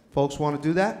 Folks want to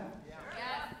do that?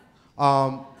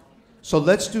 So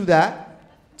let's do that.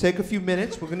 Take a few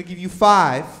minutes. We're going to give you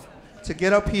 5 to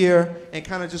get up here and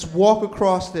kind of just walk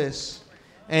across this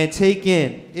and take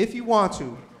in, if you want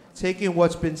to, take in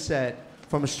what's been said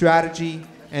from a strategy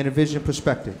and a vision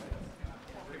perspective.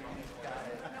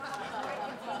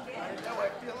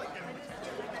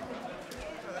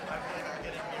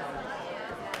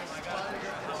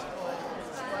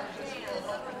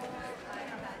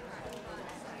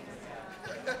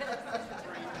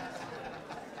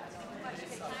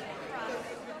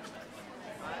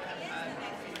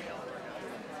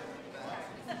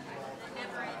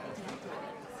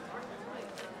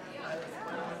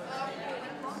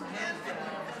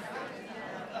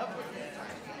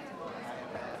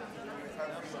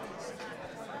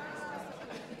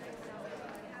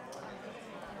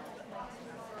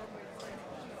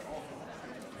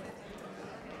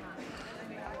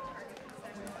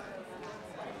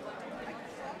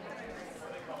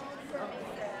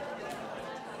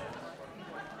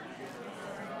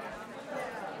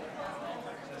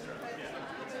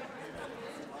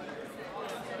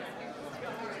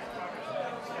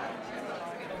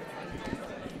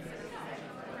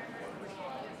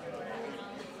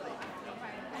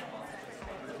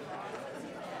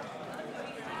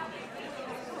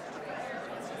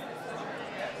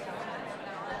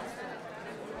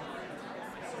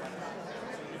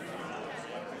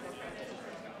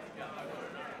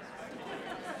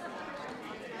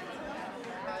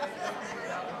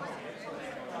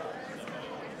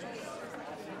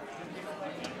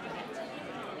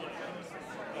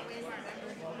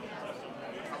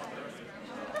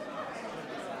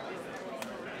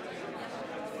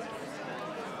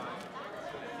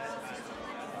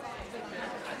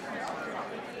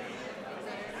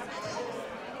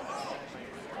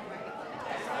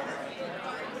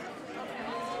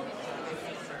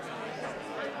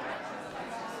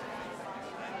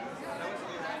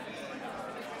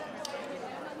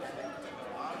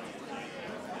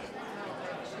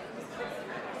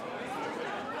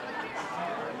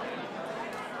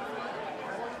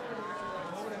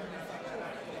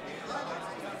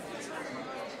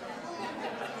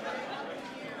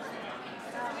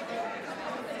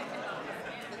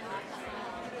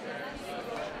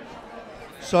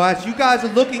 So as you guys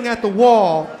are looking at the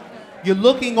wall, you're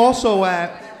looking also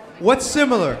at what's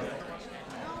similar.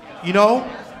 You know,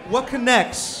 what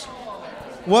connects?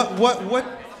 What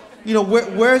you know,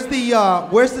 where's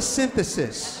the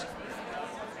synthesis?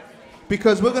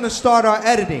 Because we're going to start our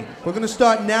editing. We're going to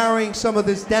start narrowing some of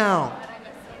this down.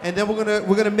 And then we're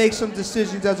going to make some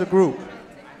decisions as a group.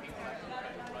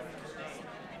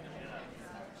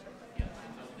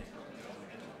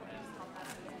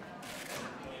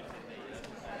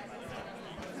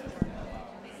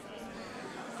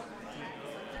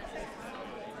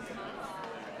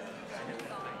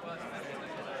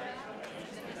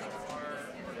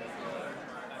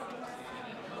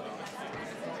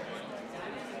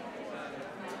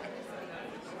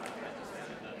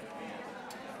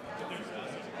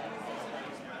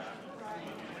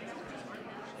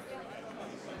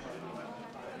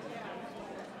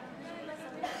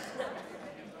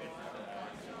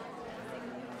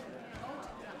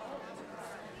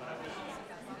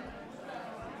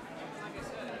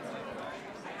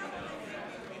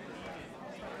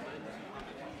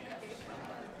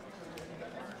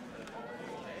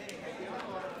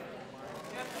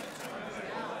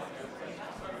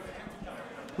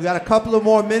 We got a couple of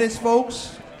more minutes,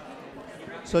 folks.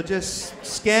 So just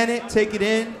scan it, take it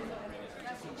in,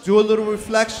 do a little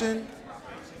reflection.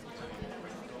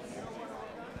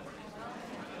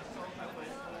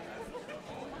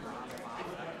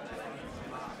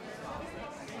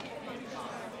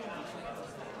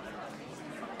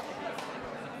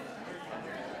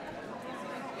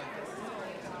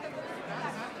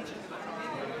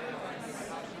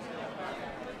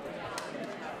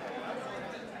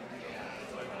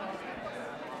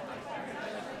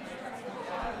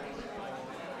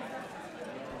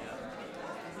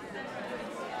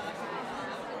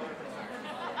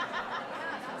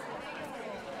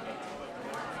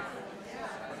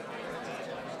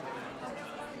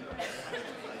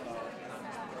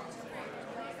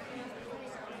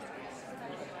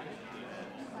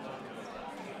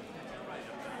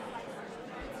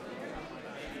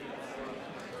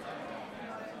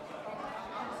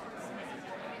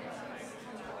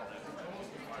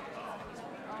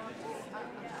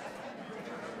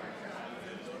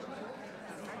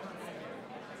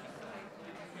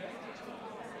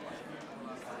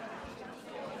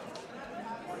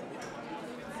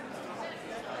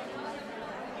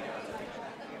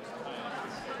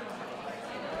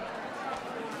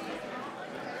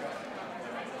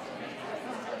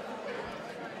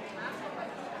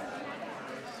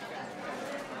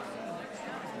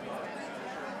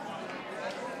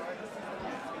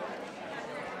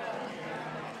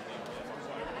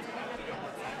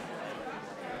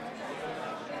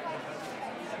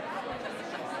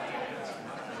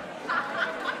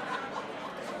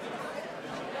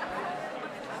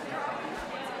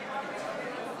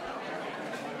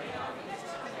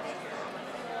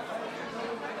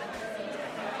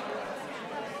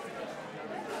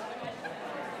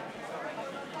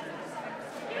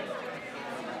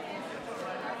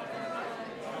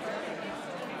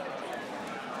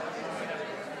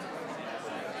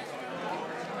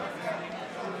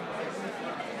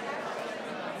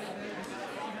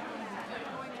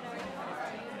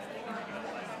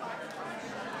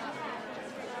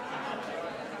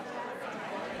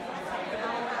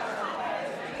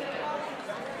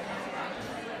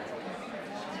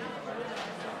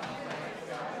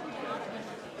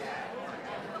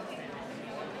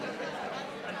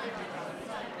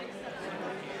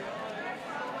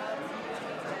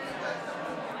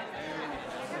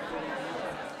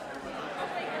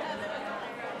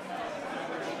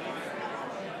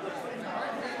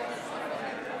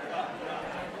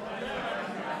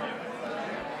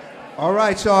 All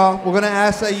right, y'all. We're going to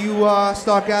ask that you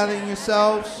start gathering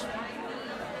yourselves.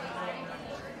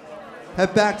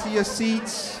 Head back to your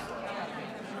seats.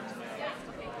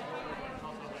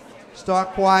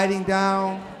 Start quieting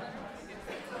down.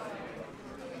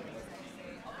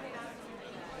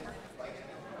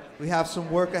 We have some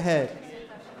work ahead.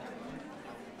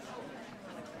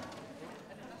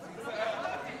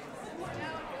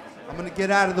 I'm going to get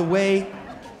out of the way.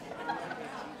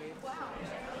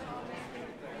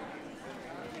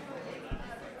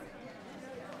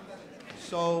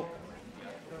 So,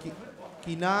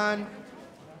 Kinan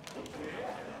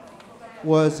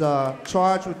was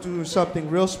charged with doing something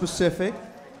real specific,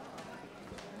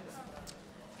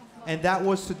 and that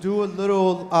was to do a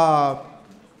little,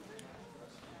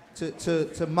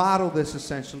 to model this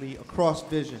essentially across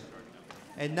vision.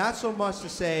 And not so much to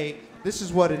say, this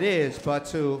is what it is, but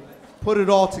to put it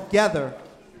all together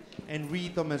and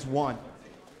read them as one,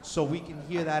 so we can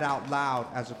hear that out loud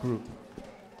as a group.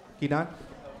 Kinan?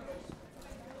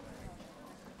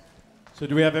 So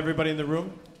do we have everybody in the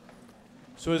room?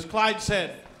 So as Clyde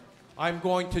said, I'm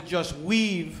going to just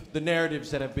weave the narratives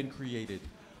that have been created.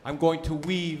 I'm going to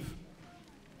weave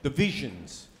the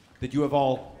visions that you have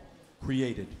all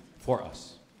created for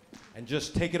us, and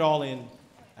just take it all in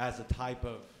as a type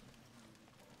of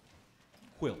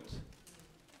quilt.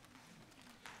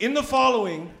 In the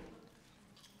following,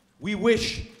 we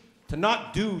wish to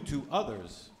not do to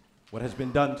others what has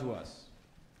been done to us.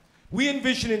 We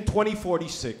envision in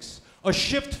 2046 a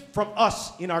shift from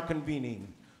us in our convening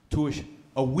to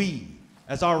a we,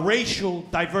 as our racial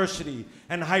diversity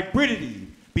and hybridity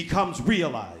becomes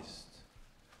realized.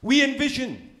 We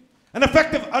envision an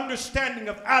effective understanding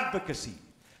of advocacy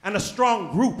and a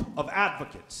strong group of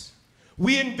advocates.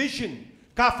 We envision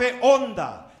Cafe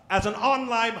Onda as an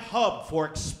online hub for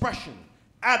expression,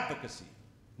 advocacy,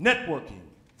 networking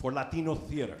for Latino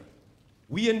theater.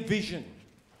 We envision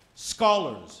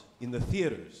scholars in the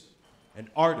theaters and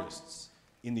artists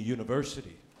in the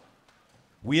university.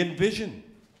 We envision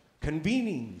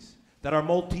convenings that are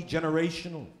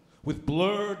multi-generational, with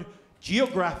blurred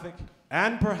geographic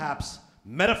and perhaps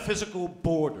metaphysical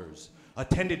borders,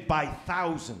 attended by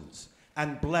thousands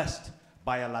and blessed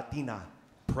by a Latina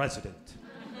president.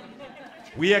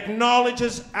 We acknowledge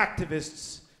as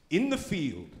activists in the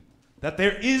field that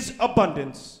there is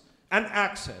abundance and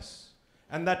access,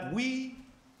 and that we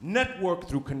network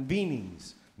through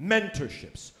convenings,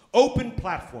 mentorships, open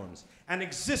platforms, and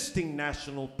existing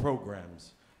national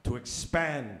programs to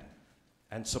expand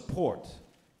and support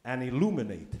and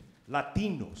illuminate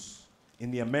Latinos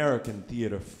in the American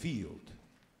theater field.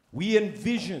 We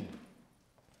envision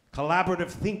collaborative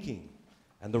thinking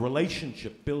and the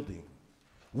relationship building.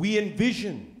 We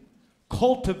envision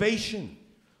cultivation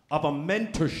of a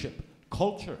mentorship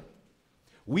culture.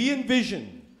 We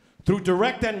envision, through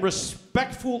direct and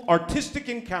respectful artistic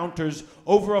encounters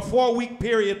over a 4-week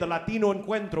period, the Latino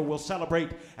Encuentro will celebrate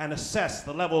and assess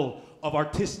the level of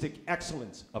artistic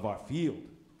excellence of our field.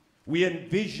 We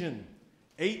envision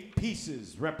 8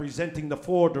 pieces representing the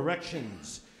 4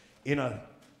 directions in a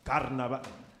carnaval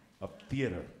of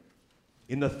theater.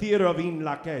 In the theater of In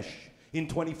Lakesh in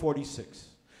 2046,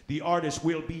 the artist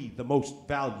will be the most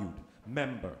valued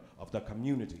member of the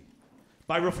community.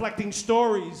 By reflecting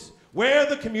stories where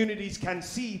the communities can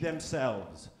see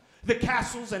themselves, the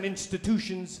castles and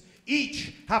institutions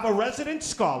each have a resident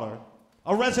scholar,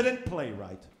 a resident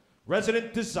playwright,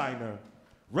 resident designer,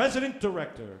 resident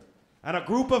director, and a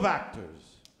group of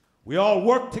actors. We all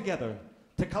work together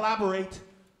to collaborate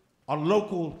on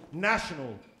local,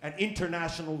 national, and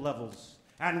international levels.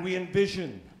 And we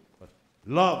envision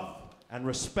love and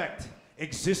respect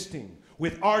existing,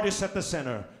 with artists at the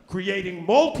center, creating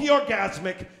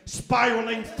multi-orgasmic,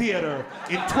 spiraling theater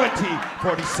in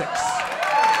 2046.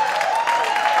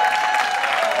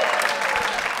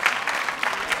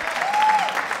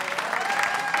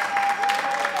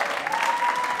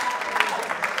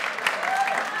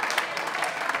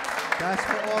 That's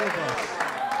for all of us.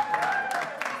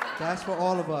 That's for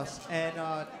all of us. And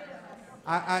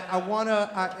I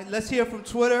wanna let's hear from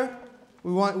Twitter.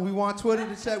 We want Twitter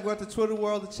to check. We want the Twitter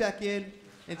world to check in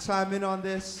and chime in on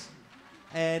this,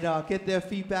 and get their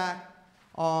feedback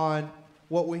on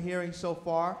what we're hearing so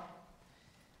far.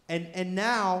 And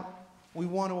now we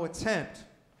want to attempt,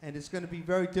 and it's going to be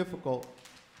very difficult,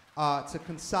 to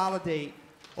consolidate,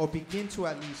 or begin to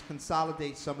at least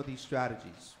consolidate some of these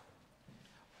strategies.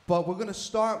 But we're going to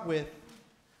start with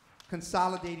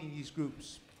consolidating these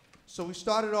groups. So we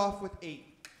started off with 8.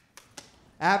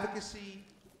 Advocacy,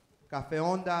 Cafe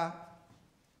Onda,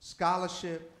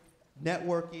 scholarship,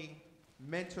 networking,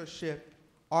 mentorship,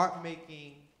 art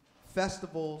making,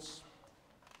 festivals,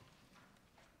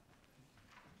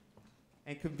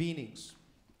 and convenings.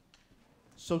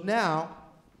 So now,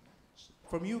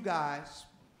 from you guys,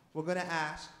 we're going to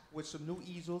ask with some new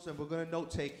easels, and we're going to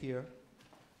note take here.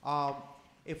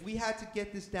 If we had to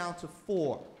get this down to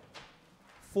four,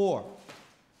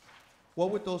 what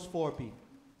would those four be?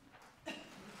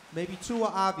 Maybe two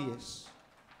are obvious.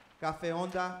 Cafe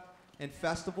Onda and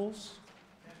festivals.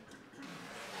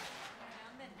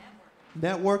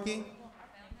 Networking.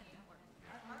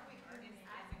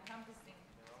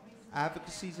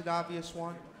 Advocacy is an obvious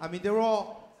one. I mean, they're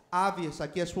all obvious. I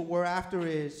guess what we're after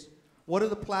is, what are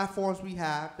the platforms we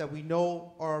have that we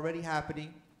know are already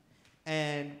happening,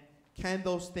 and can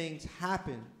those things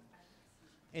happen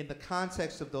in the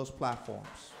context of those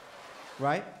platforms,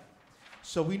 right?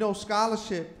 So we know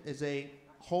scholarship is a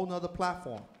whole nother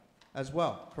platform as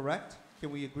well, correct?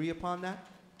 Can we agree upon that?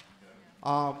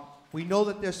 We know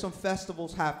that there's some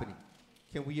festivals happening.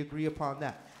 Can we agree upon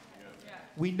that?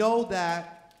 We know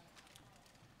that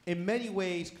in many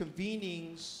ways,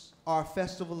 convenings are a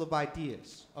festival of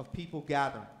ideas, of people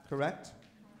gathering, correct?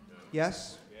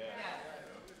 Yes?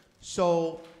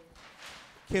 So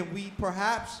can we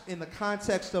perhaps, in the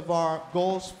context of our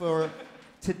goals for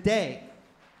today,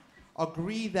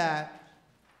 agree that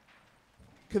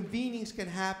convenings can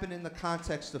happen in the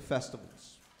context of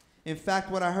festivals? In fact,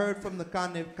 what I heard from the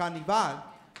Carnival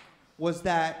was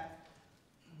that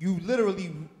you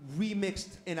literally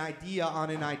remixed an idea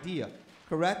on an idea.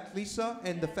 Correct, Lisa,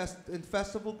 and the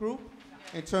festival group,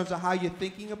 in terms of how you're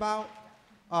thinking about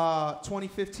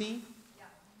 2015?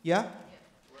 Yeah?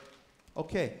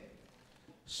 Okay.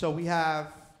 So we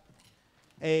have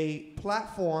a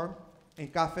platform in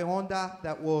Cafe Onda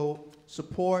that will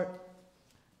support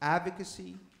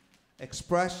advocacy,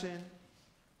 expression,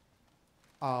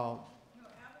 and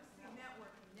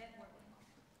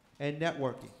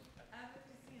networking.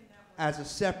 As a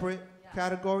separate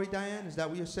category, Diane? Is that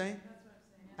what you're saying?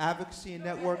 Advocacy and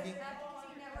networking?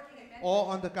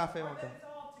 All under Cafe Onda.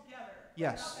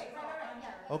 Yes.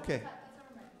 Okay.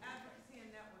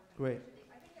 Great.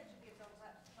 I think that should be its own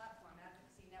platform,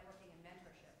 advocacy, networking, and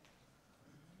mentorship.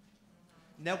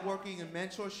 Networking and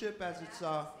mentorship as it's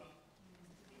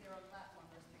Be their own platform,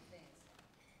 those three things.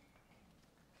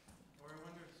 Or I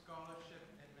wonder if scholarship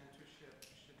and mentorship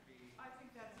should be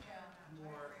that's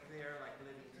more there, like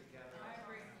living together. I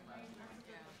agree.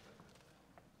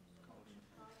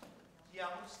 Yeah,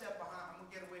 I'm gonna step behind. I'm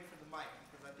gonna get away from the mic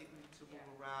because I think we need to move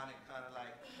around and kind of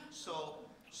like. So,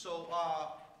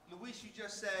 Luis, you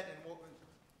just said, and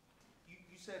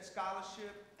you said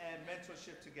scholarship and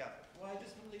mentorship together. Well, I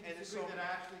just believe And it's agree that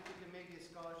actually we can maybe a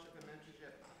scholarship and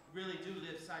mentorship really do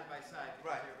live side by side. Because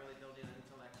Right. they're really building an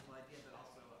intellectual idea, but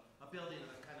also a building of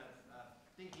a kind of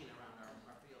thinking around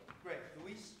our field. Great.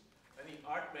 Luis? I think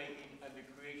art making and the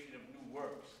creation of new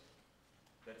works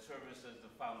that serves as the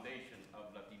foundation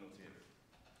of Latino theater.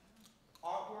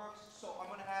 Artworks, so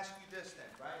I'm gonna ask you this then,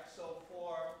 right? So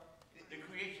for the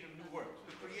creation of new works.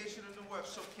 The creation of new works.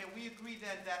 So can we agree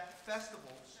then that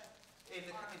festivals,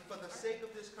 for the sake of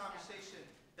this conversation,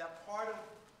 that part of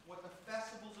what the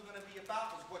festivals are gonna be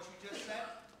about is what you just said?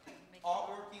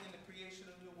 Artworking and the creation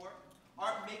of new work?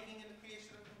 Art making and the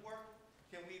creation of new work?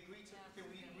 Can we agree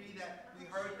that we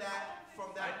heard that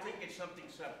from that? I think it's something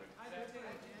separate.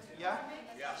 Yeah?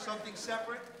 Yeah. Something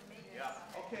separate?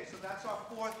 Yeah. Okay, so that's our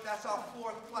fourth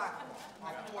platform,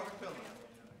 our fourth pillar.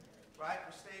 Right?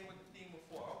 We're staying with the theme of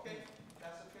four. Okay?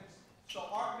 So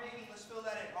art making, let's fill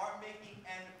that in. Art making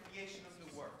and the creation of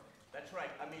new work. That's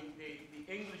right. I mean, the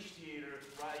English theater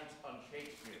rides on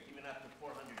Shakespeare, even after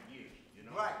 400 years, you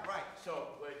know? Right.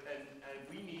 So, and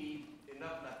we need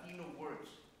enough Latino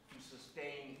works to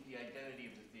sustain the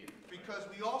identity of the theater. Because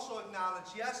we also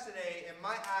acknowledged yesterday in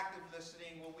my active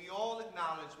listening, what we all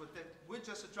acknowledged was that we're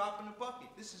just a drop in the bucket.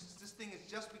 This thing is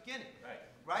just beginning.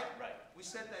 Right? We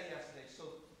said that yesterday,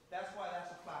 so that's why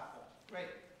that's a platform. Great.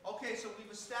 Okay, so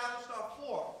we've established our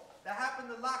four. That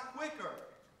happened a lot quicker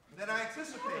than I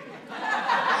anticipated.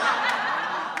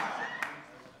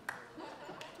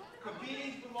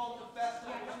 Convenings belong to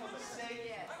festivals for the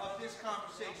sake of this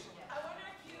conversation. I wonder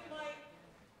if you might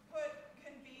put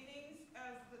convenings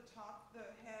as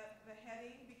the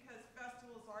heading, because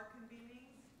festivals are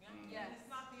convenings. Yes. And it's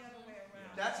not the other way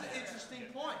around. That's an interesting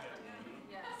point.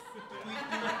 Yes. Do we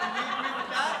agree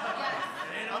with that?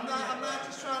 Yes. I'm not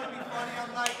just trying to be funny.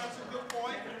 I'm like, that's a good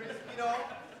point. You know?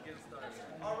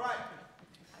 All right.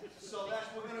 So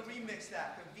we're going to remix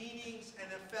that. Convenings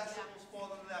and then festivals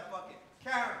fall under that bucket.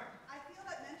 Karen. I feel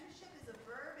that mentorship is a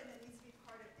verb and it needs to be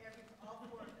part of all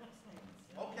four of those things.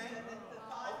 Okay. The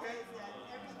thought is that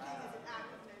everything is an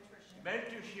act of mentorship.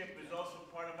 Mentorship is also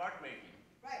part of art making.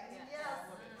 Right.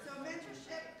 Yes. So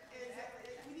mentorship is,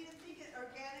 we need to think or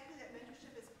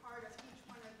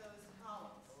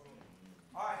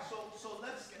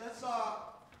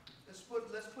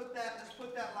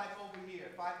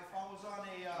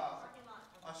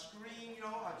a screen, you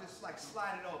know, I just like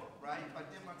slide it over, right? If I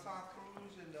did my Tom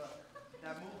Cruise in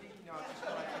that movie, you know, I just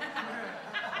go like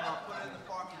put it in the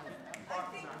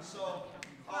parking lot. So,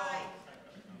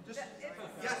 just,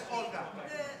 yes, Olga.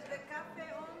 The Cafe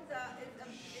Onda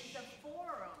is a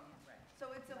forum.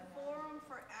 So it's a forum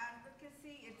for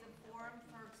advocacy, it's a forum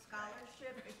for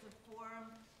scholarship, it's a forum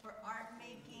for art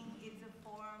making, it's a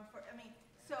forum for, I mean,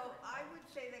 so I would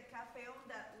say that Cafe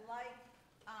Onda, like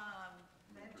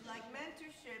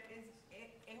mentorship, is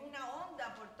una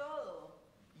onda por todo.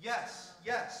 Yes,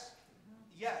 yes,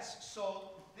 yes.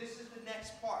 So this is the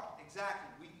next part,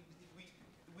 exactly.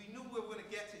 We knew we were going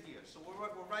to get to here, so we're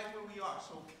right where we are.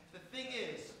 So the thing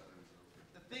is,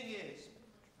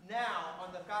 now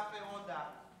on the Cafe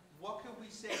Onda, what could we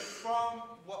say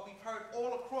from what we've heard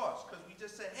all across? Because we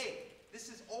just said, hey, this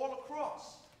is all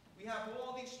across. We have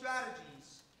all these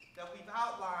strategies that we've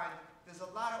outlined. There's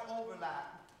a lot of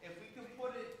overlap. If we can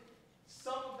put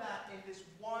some of that in this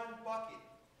one bucket,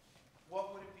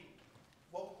 what would it be?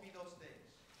 What would be those things?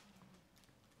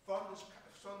 From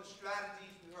the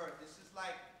strategies we heard, this is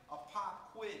like a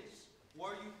pop quiz.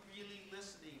 Were you really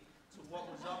listening to what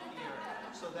was up here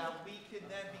so that we can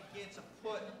then begin to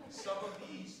put some of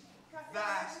these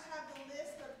vast... I have the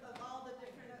list of all the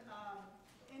different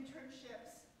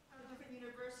internships from different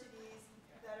universities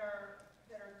that are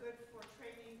good for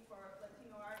training for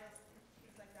Latino artists,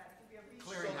 things like that. It can be a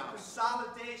resource. So the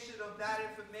consolidation of that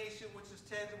information, which is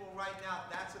tangible right now,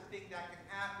 that's a thing that can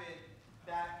happen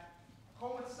that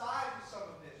coincides with some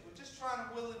of this. We're just trying to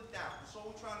will it down. That's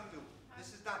all we're trying to do.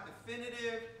 This is not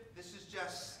definitive. This is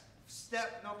just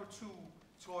step number 2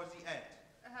 towards the end.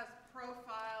 It has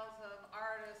profiles of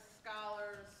artists,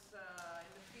 scholars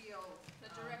in the field. The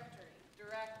directors.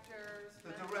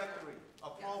 The directory, a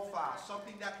profile,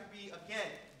 something that could be,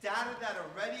 again, data that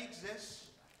already exists,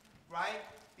 right?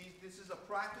 This is a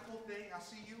practical thing, I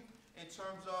see you, in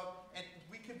terms of, and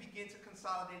we can begin to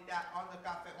consolidate that on the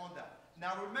Cafe Onda.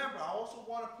 Now remember, I also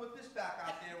want to put this back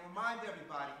out there and remind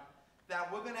everybody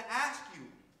that we're going to ask you,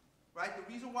 right? The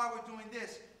reason why we're doing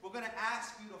this, we're going to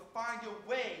ask you to find your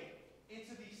way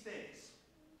into these things,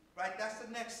 right? That's the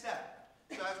next step.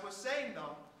 So as we're saying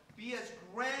though, be as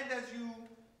grand as you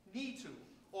need to,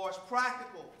 or as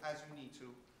practical as you need to,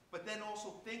 but then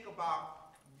also think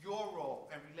about your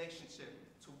role and relationship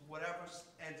to whatever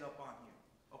ends up on here,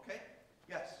 okay?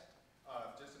 Yes?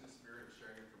 Just in the spirit of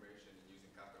sharing information and using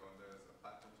Cafe Onda as a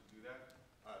platform to do that,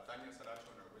 Tanya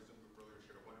Saracho in our Wisdom Group earlier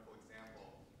shared a wonderful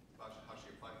example about how she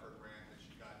applied for a grant and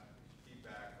she got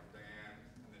feedback from Diane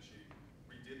and then she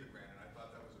redid the grant, and I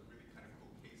thought that was a really kind of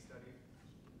cool case study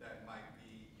that might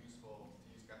be useful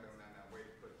to use Cafe Onda in that way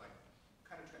to put like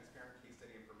kind of transparent case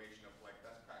study information of like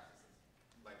best practices.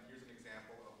 Like here's an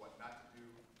example of what not to do,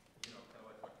 you know, kind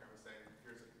of like what Karen was saying,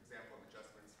 here's an example of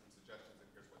adjustments and suggestions and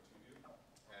here's what to do.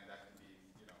 And that can be,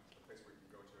 you know, a place where you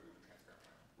can go to in a transparent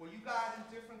way. Were you guys in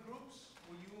different groups?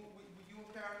 Were you and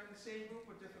Karen in the same group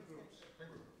or different groups? Same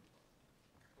group.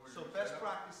 So best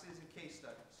practices and case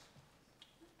studies.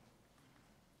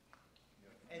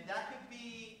 And that could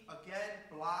be, again,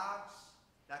 blogs.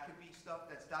 That could be stuff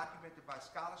that's documented by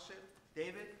scholarship.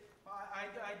 David?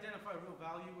 I identify real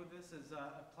value with this as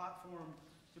a platform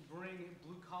to bring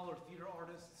blue-collar theater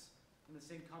artists in the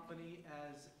same company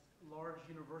as large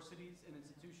universities and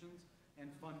institutions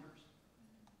and funders.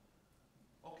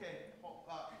 Okay,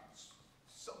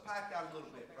 so pack that a little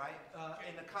bit, right?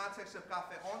 In the context of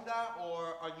Cafe Onda,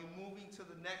 or are you moving to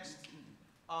the next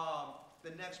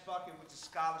bucket, which is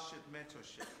scholarship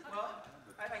mentorship? Well,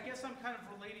 I guess I'm kind of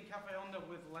relating Cafe Onda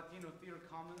with Latino Theater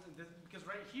Commons, because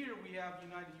right here we have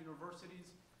United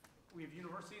Universities. We have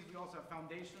universities, we also have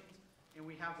foundations, and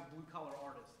we have the blue-collar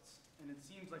artists. And it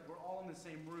seems like we're all in the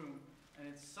same room, and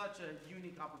it's such a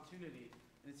unique opportunity.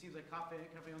 And it seems like Cafe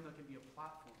Onda can be a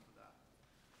platform for that.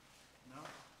 No?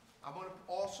 I want to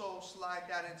also slide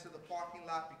that into the parking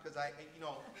lot because I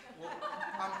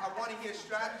want to hear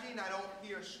strategy and I don't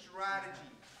hear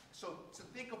strategy. So to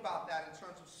think about that in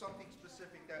terms of something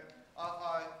specific, that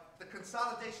the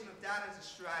consolidation of data is a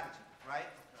strategy, right?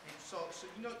 And so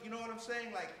you know what I'm saying,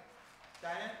 like,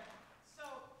 Diane? So,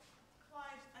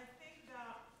 Clyde, I think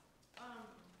that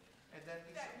and then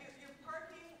that you're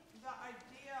parking the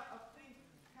idea of putting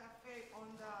Cafe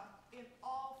Onda in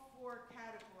all 4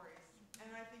 categories.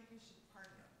 And I think you should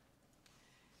park it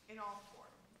in all 4.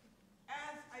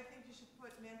 As I think you should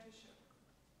put mentorship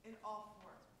in all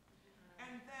 4.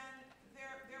 And then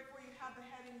therefore you have the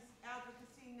headings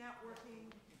advocacy, networking,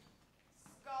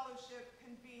 scholarship,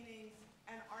 convenings,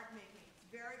 and art making. It's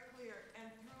very clear. And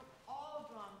through all of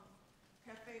them,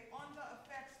 Cafe Onda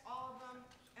affects all of them,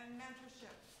 and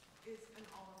mentorship is in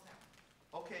all of them.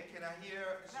 Okay, can I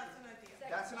hear? That's an idea.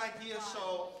 That's an idea.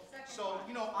 So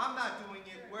you know, I'm not doing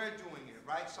it. We're doing it,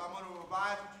 right? So I'm going to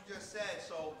revise what you just said.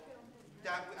 So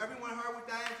that everyone heard what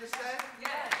Diane just said?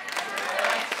 Yes.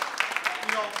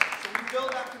 You know, so we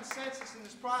build that consensus in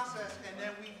this process, and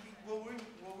then we'll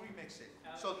remix it.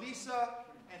 So Lisa,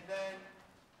 and then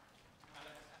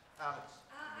Alex.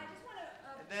 I just want to.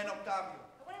 And then Octavio.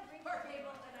 I want to bring to the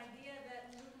table an idea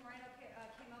that Luke Moreno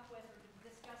came up with or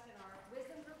discussed in our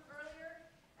wisdom group earlier.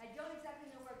 I don't exactly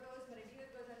know where it goes, but it either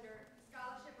goes under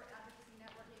scholarship or advocacy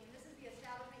networking. And this is the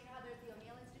establishment, you know how there's the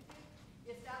O'Neill Institute?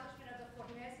 The establishment of the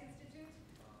Fornes Institute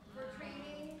for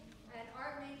training and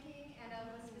art making and a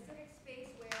specific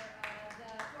space where the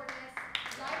Fornes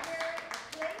library, a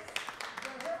place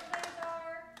where her plays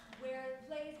are, where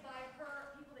plays by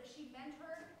her, people that she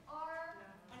mentored are,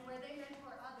 and where they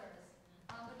mentor others.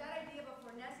 But that idea of a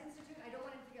Fornes Institute, I don't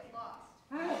want it to get lost.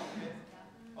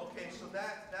 Okay, so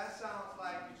that sounds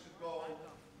like you should go.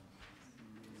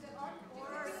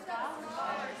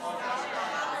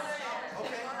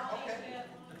 Okay.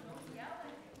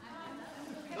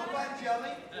 Nobody's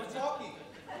yelling. We're talking.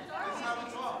 That's how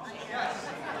we talk. Yes.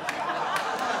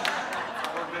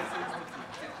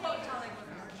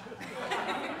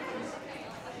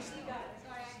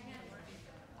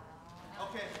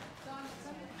 Okay.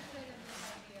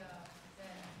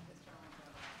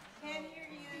 Can hear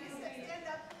you. Stand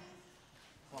up, please.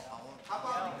 How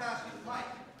about Picasso,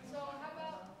 Mike? So how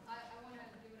about, I want to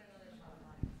do it another shot,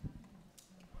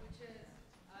 which is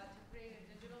to create a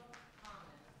digital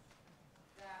commons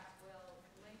that will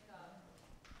link up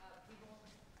people,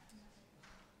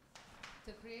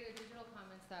 to create a digital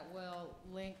commons that will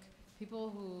link people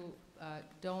who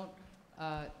don't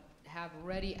have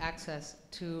ready access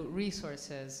to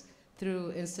resources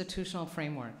through institutional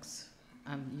frameworks.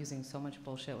 I'm using so much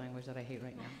bullshit language that I hate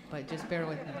right now, but just bear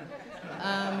with me.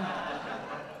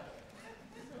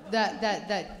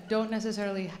 That don't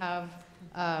necessarily have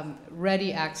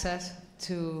ready access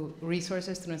to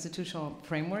resources through institutional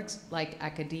frameworks like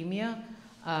academia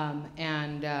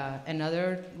and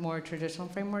other more traditional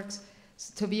frameworks,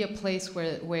 to be a place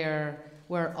where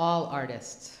all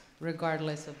artists,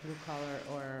 regardless of blue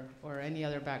collar or any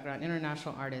other background,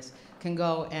 international artists, can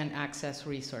go and access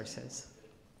resources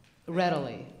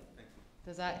readily.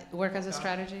 Does that work as a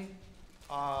strategy?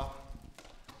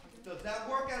 Does that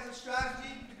work as a strategy?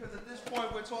 Because at this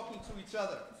point we're talking to each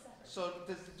other. So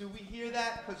do we hear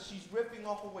that? Because she's ripping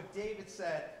off of what David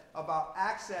said about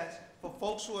access for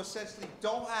folks who essentially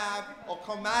don't have or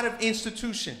come out of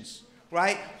institutions,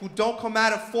 right? Who don't come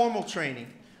out of formal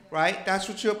training, right? That's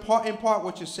what you're in part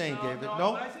what you're saying, David.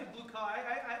 No? When I say blue collar,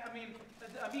 I mean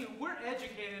we're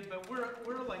educated, but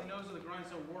we're like nose to the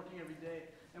grindstone, working every day,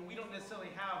 and we don't necessarily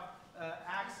have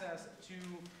access to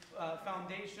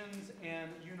foundations and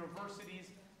universities,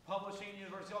 publishing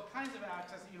universities, all kinds of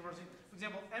access to universities. For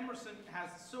example, Emerson has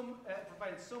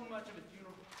provided so much of its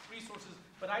resources,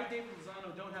 but I, David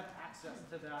Lozano, don't have access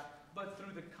to that. But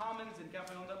through the Commons and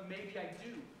Cafe Onda, maybe I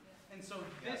do. And so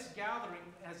this gathering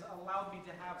has allowed me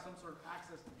to have some sort of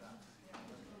access to that.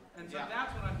 And so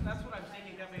that's what I'm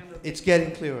thinking Cafe Onda. It's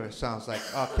getting clearer, it sounds like.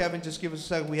 Kevin, just give us a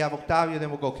second. We have Octavio, then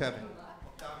we'll go Kevin.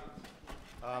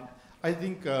 I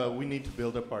think we need to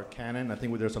build up our canon. I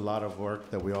think there's a lot of work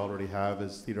that we already have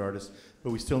as theater artists,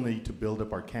 but we still need to build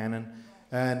up our canon.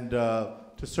 And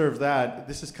to serve that,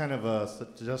 this is kind of a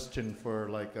suggestion for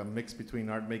like a mix between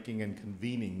art making and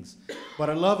convenings.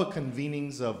 But I love a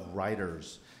convenings of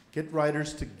writers. Get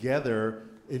writers together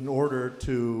in order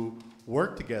to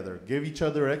work together, give each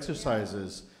other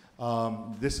exercises.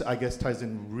 This, I guess, ties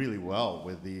in really well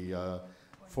with the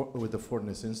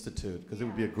Fornes Institute, because it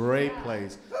would be a great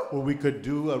place where we could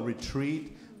do a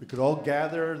retreat. We could all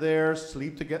gather there,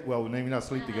 sleep together. Well, maybe not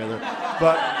sleep together,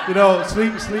 but you know,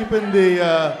 sleep in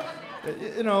the,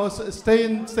 you know, stay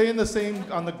in the same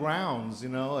on the grounds. You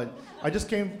know, I just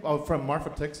came from Marfa,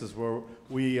 Texas, where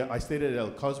I stayed at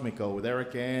El Cosmico with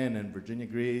Eric Ann and Virginia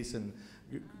Grease and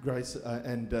Grice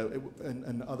and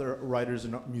other writers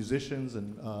and musicians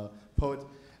and poets.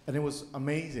 And it was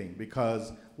amazing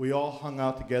because we all hung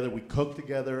out together, we cooked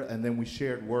together, and then we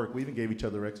shared work. We even gave each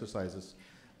other exercises.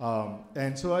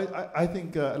 And so I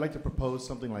think I'd like to propose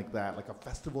something like that, like a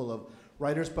festival of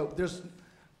writers, but there's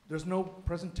no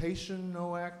presentation,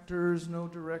 no actors, no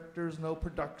directors, no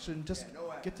production, just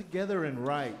get together and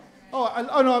write.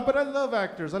 No, but I love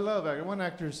actors. I want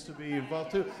actors to be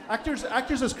involved too. Actors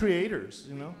as creators,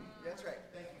 you know? That's right.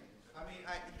 Thank you. I mean,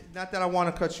 not that I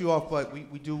want to cut you off, but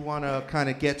we do want to kind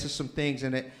of get to some things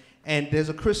in it. And there's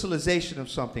a crystallization of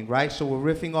something, right? So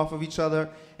we're riffing off of each other,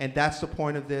 and that's the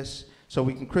point of this. So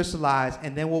we can crystallize.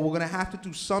 And then what we're going to have to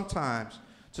do sometimes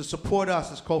to support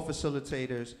us as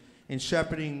co-facilitators in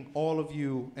shepherding all of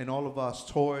you and all of us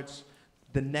towards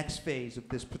the next phase of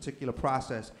this particular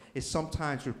process is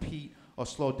sometimes repeat or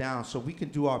slow down so we can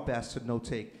do our best to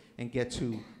note-take and get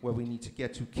to where we need to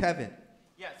get to. Kevin.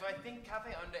 Yeah, so I think Cafe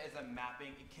Onda is a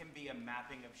mapping, it can be a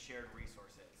mapping of shared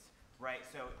resources, right?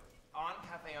 So on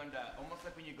Cafe Onda, almost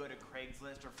like when you go to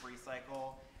Craigslist or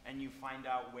FreeCycle and you find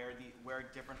out where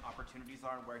different opportunities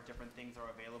are and where different things are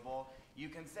available, you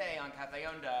can say on Cafe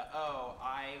Onda, oh,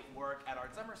 I work at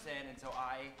Art Summerson, and so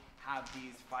I have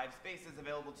these 5 spaces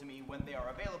available to me when they are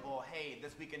available. Hey,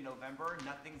 this week in November,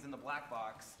 nothing's in the black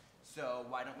box, so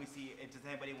why don't we see, does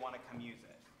anybody want to come use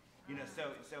it? You know,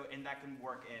 and that can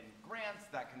work in grants,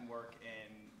 that can work in,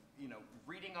 you know,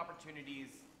 reading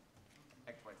opportunities,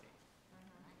 XYZ.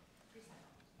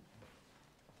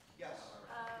 Yes.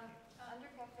 Under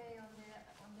Cafe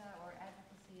Onda or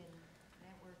advocacy and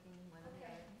networking,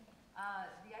 whatever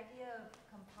the idea of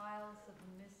compile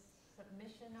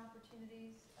submission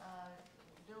opportunities,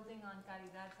 building on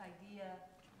Caridad's idea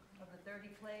of the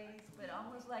 30 plays, but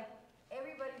almost like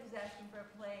everybody who's asking for a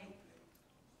play,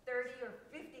 30 or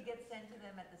 50 get sent to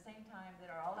them at the same time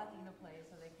that are all Latino plays,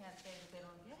 so they can't say that they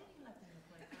don't get any Latino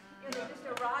plays. You know, they just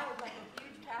arrive like a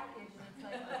huge package, and it's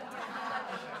like,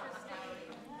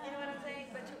 interesting. You know what I'm saying?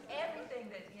 But to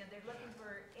everything that, you know, they're looking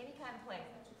for any kind of play,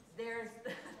 there's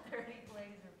 30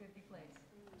 plays or 50 plays.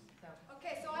 So.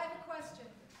 Okay, so I have a question.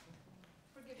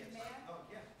 Forgive me, Mayor. Oh,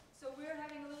 yeah. So we're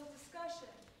having a little discussion.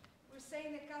 We're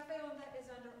saying that Cafe Onda is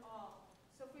under all.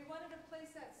 So if we wanted to place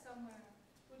that somewhere,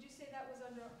 would you say that was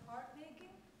under art making?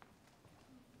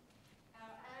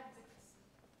 Advocacy.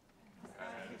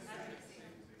 Advocacy.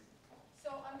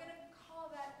 So I'm going to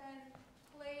call that then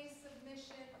play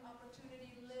submission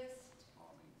opportunity list.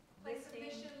 Play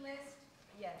submission list.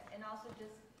 Yes, and also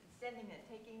just sending it,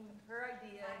 taking her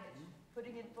idea and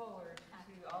putting it forward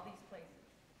to all these places.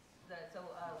 So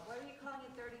what are you calling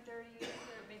it, 30-30?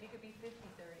 Or maybe it could be 50-30,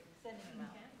 sending them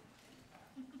out.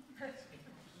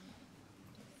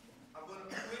 I'm going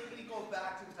to quickly go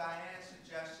back to Diane's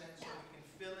suggestion so we can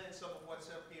fill in some of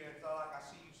what's up here. Thalak, I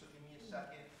see you, so give me a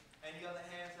second. Any other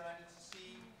hands that I need to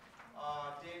see?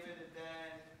 David and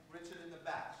then Richard in the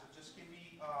back. So just give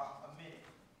me a minute,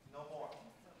 no more.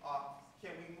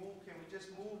 Can we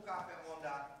just move Cafe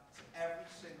Onda to every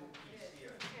single piece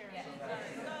here? Yes.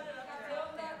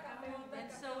 And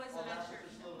so is oh, that's what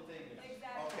this little thing is.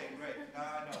 Exactly. Okay, great. Now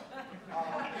I know.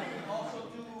 We also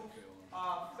do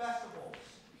festivals.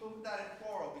 Put that in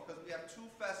plural because we have 2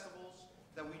 festivals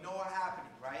that we know are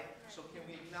happening, right? So can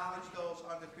we acknowledge those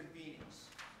under convenings?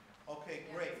 Okay,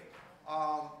 great.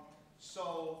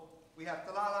 So we have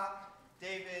Talala,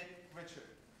 David, Richard.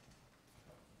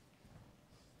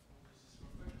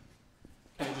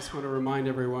 I just want to remind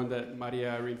everyone that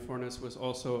Maria Irene Fornes was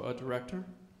also a director,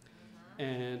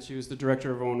 and she was the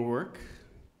director of own work,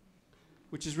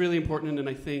 which is really important. And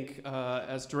I think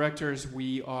as directors,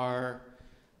 we are,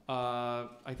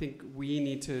 I think we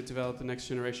need to develop the next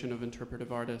generation of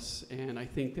interpretive artists. And I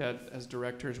think that as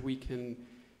directors, we can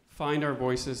find our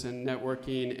voices in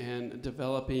networking and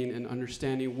developing and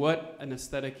understanding what an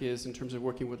aesthetic is in terms of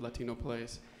working with Latino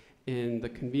plays in the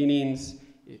convenings,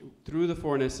 through the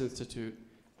Fornes Institute,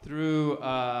 through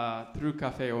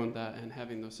Cafe Onda, and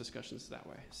having those discussions that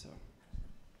way. So.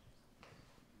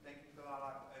 Thank you,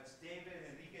 Talala. It's David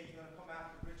and Enrique. You're going to come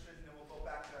after Richard, and then we'll go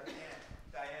back to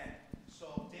Diane.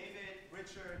 So David,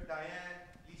 Richard, Diane,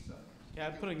 Lisa. Yeah,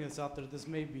 I'm putting this out there. This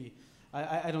may be,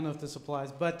 I don't know if this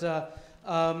applies, but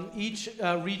each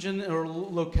region or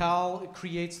locale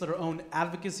creates their own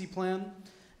advocacy plan,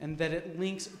 and that it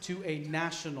links to a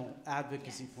national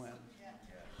advocacy plan.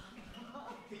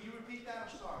 Can you repeat that?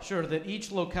 I'm sorry. Sure, that each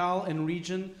locale and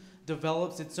region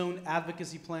develops its own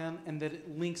advocacy plan, and that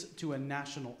it links to a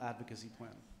national advocacy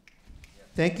plan.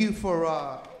 Thank you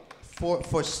for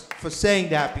saying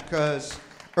that, because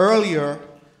earlier,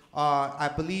 I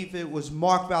believe it was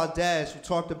Mark Valdez who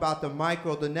talked about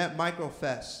the Net Micro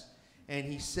Fest, and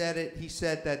he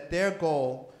said that their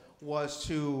goal was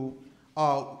to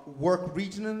work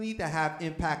regionally to have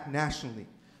impact nationally.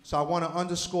 So I want to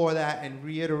underscore that and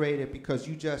reiterate it because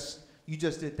you just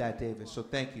did that, David. So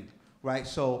thank you. Right.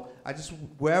 So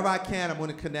wherever I can, I'm going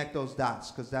to connect those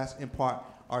dots because that's in part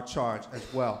our charge as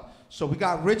well. So we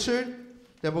got Richard,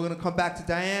 then we're going to come back to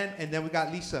Diane, and then we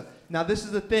got Lisa. Now this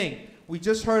is the thing. We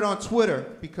just heard on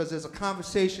Twitter, because there's a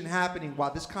conversation happening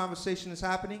while this conversation is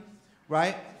happening,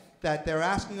 right? That they're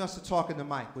asking us to talk in the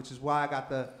mic, which is why I got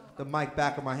the mic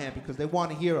back in my hand, because they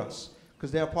want to hear us,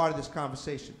 because they're a part of this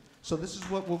conversation. So this is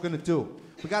what we're going to do.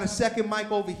 We got a second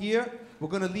mic over here. We're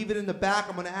going to leave it in the back.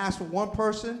 I'm going to ask for one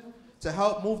person to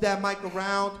help move that mic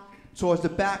around towards the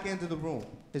back end of the room.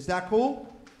 Is that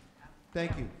cool?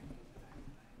 Thank you.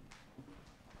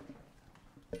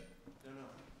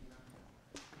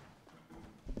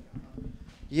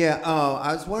 Yeah,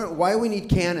 I was wondering why we need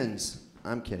cannons.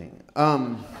 I'm kidding.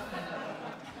 No,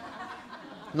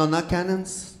 not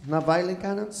cannons, not violent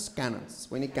cannons. Cannons.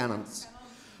 We need cannons.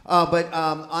 But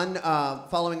on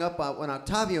following up on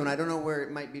Octavio, and I don't know where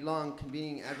it might belong,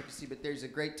 convening advocacy, but there's a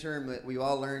great term that we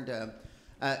all learned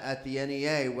at the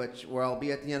NEA, which where I'll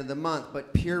be at the end of the month.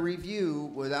 But peer review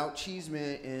without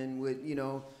chisme and with, you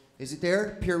know, is it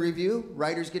there? Peer review,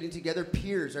 writers getting together,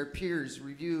 peers, our peers,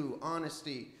 review,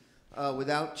 honesty.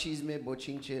 Without chisme,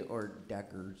 bochinche, or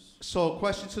daggers. So,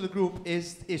 question to the group: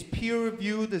 Is peer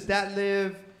review? Does that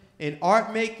live in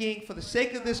art making? For the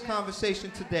sake of this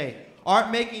conversation today,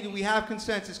 art making. Do we have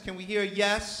consensus? Can we hear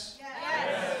yes?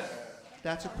 Yes.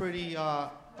 That's a pretty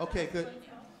okay. Good.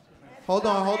 Hold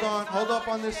on. Hold up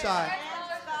on this side.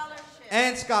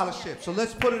 And scholarship. So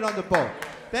let's put it on the boat.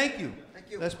 Thank you.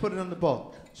 Let's put it on the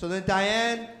boat. So then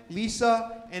Diane,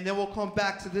 Lisa, and then we'll come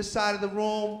back to this side of the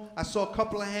room. I saw a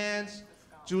couple of hands.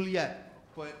 Juliet.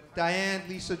 But Diane,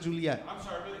 Lisa, Juliet. I'm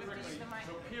sorry, really quickly.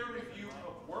 So peer review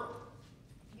of work?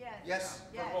 Yes.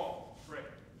 For both. Great.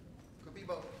 Could be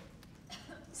both.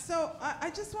 So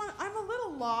I'm a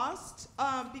little lost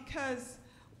because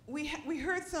we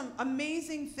heard some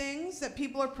amazing things that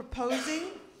people are proposing,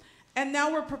 and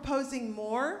now we're proposing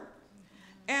more,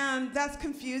 and that's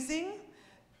confusing.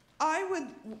 I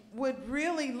would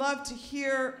really love to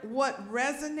hear what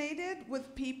resonated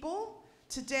with people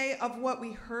today of what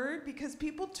we heard, because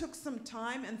people took some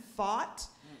time and thought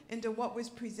into what was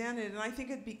presented, and I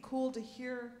think it'd be cool to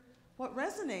hear what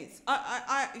resonates.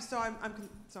 So I'm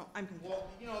confused. Well,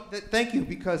 you know, thank you,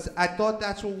 because I thought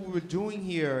that's what we were doing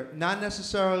here, not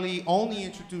necessarily only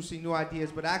introducing new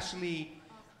ideas, but actually,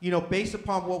 you know, based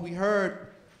upon what we heard,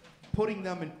 putting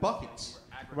them in buckets.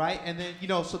 Right, and then, you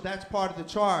know, so that's part of the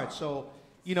charge. So,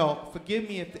 you know, forgive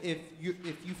me if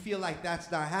you feel like that's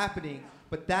not happening,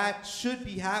 but that should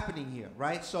be happening here,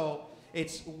 right? So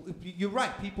you're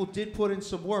right. People did put in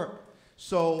some work.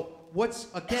 So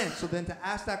so then to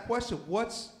ask that question,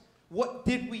 what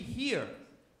did we hear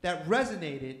that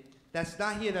resonated that's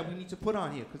not here that we need to put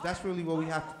on here? Because that's really what we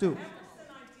have to do. Emerson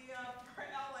idea for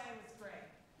LA was great.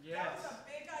 Yes. That was a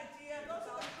big idea. Those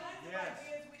are the kinds of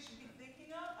ideas we should be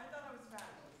thinking of. I thought it was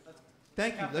fabulous.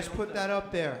 Thank you. Let's put that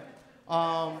up there.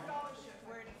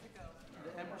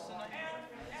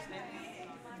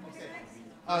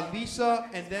 Lisa,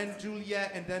 and then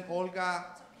Juliet, and then Olga,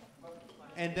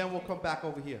 and then we'll come back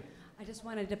over here. I just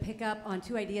wanted to pick up on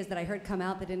two ideas that I heard come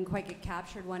out that didn't quite get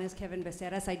captured. One is Kevin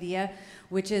Becerra's idea,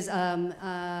 which is,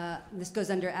 this goes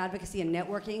under advocacy and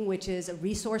networking, which is a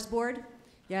resource board.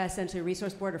 Yeah, essentially a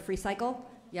resource board or free cycle.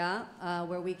 Yeah,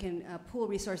 where we can pool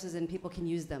resources and people can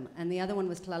use them. And the other one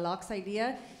was Tlaloc's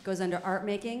idea, goes under art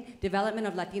making, development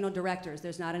of Latino directors.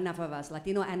 There's not enough of us,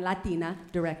 Latino and Latina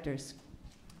directors.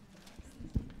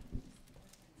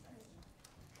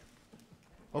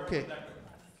 Okay.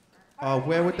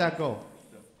 Where would that go?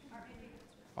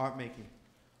 Art making.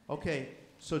 Okay,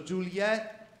 so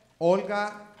Juliet,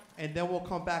 Olga, and then we'll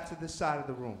come back to this side of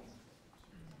the room.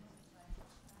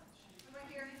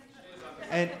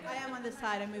 And I am on this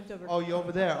side. I moved over. oh, you're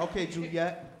over there. Okay,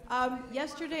 Juliet.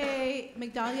 Yesterday,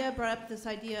 Migdalia brought up this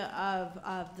idea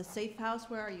of the safe house.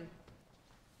 Where are you?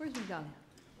 Where's Migdalia?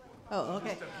 Oh,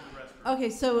 okay. Okay,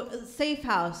 so safe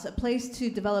house, a place to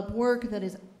develop work that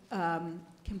is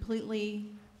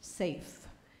completely safe.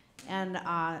 And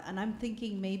I'm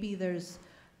thinking maybe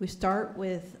we start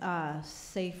with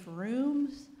safe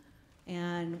rooms,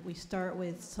 and we start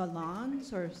with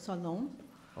salons or salon.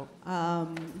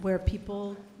 Where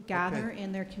people gather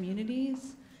in their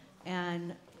communities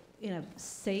and in a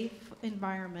safe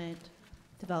environment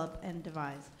develop and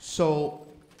devise. So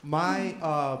my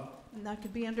and that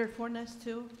could be under Fornes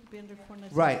too. Could be under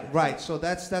Fornes. right. So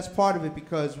that's part of it,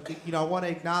 because you know I want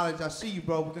to acknowledge. I see you,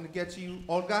 bro. We're gonna get to you,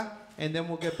 Olga, and then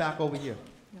we'll get back over here.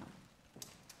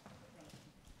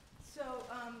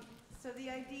 So the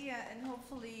idea, and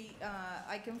hopefully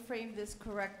I can frame this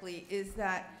correctly, is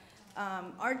that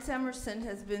Arts Emerson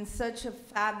has been such a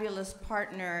fabulous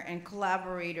partner and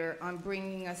collaborator on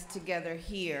bringing us together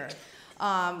here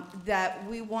that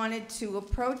we wanted to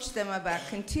approach them about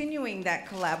continuing that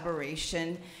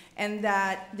collaboration, and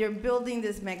that they're building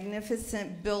this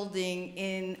magnificent building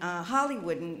in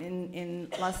Hollywood, in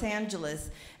Los Angeles,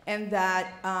 and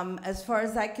that as far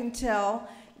as I can tell,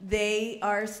 they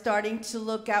are starting to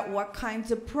look at what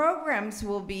kinds of programs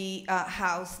will be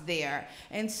housed there.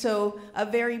 And so a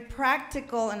very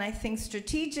practical and I think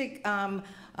strategic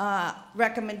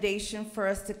recommendation for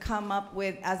us to come up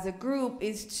with as a group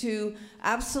is to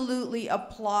absolutely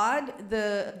applaud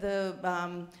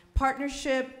the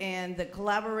partnership and the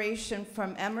collaboration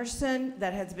from Emerson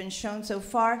that has been shown so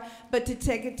far, but to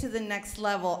take it to the next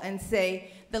level and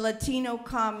say the Latino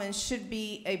Commons should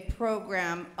be a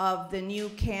program of the new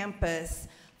campus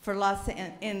for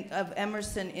of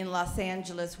Emerson in Los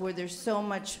Angeles, where there's so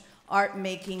much art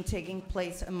making taking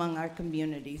place among our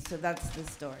community. So that's the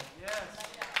story. Yes.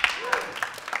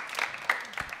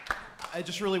 I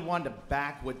just really wanted to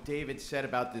back what David said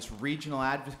about this regional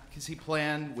advocacy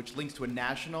plan, which links to a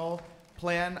national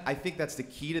plan. I think that's the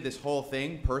key to this whole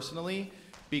thing, personally,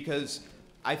 because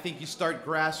I think you start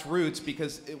grassroots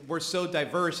because we're so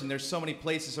diverse and there's so many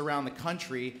places around the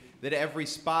country that every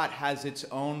spot has its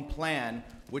own plan,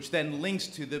 which then links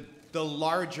to the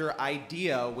larger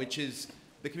idea, which is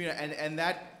the community. And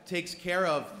that takes care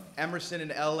of Emerson in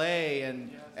LA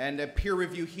and a peer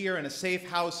review here and a safe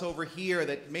house over here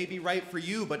that may be right for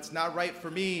you, but it's not right for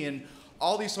me, and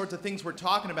all these sorts of things we're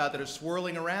talking about that are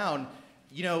swirling around.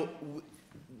 You know,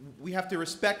 we have to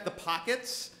respect the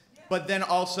pockets, but then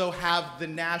also have the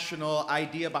national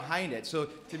idea behind it. So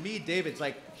to me, David's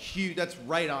like huge. That's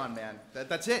right on, man.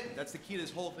 That's it. That's the key to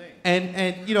this whole thing.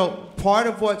 And you know, part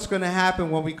of what's going to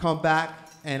happen when we come back,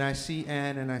 and I see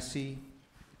Ann and I see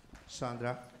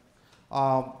Sandra,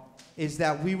 is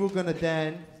that we were going to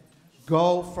then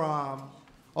go from,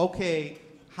 okay,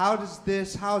 how is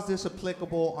this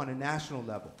applicable on a national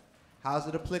level? How is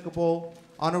it applicable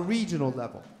on a regional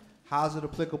level? How is it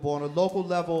applicable on a local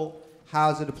level? How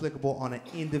is it applicable on an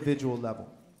individual level,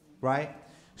 right?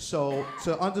 So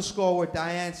to underscore what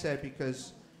Diane said,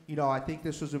 because, you know, I think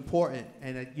this was important,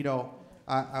 and, you know,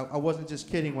 I wasn't just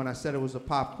kidding when I said it was a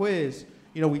pop quiz.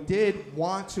 You know, we did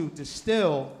want to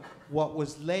distill what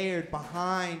was layered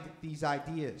behind these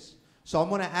ideas. So I'm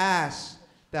going to ask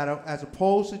that as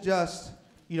opposed to just,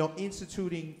 you know,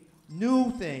 instituting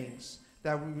new things,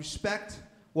 that we respect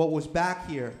what was back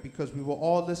here, because we were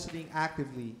all listening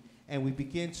actively, and we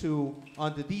begin to,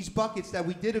 under these buckets that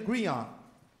we did agree on,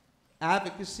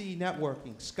 advocacy,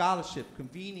 networking, scholarship,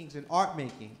 convenings, and art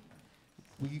making,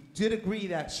 we did agree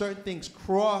that certain things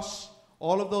cross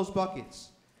all of those buckets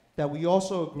that we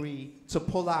also agree to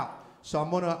pull out. So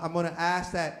I'm gonna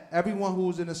ask that everyone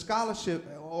who's in a scholarship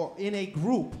or in a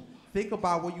group think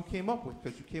about what you came up with,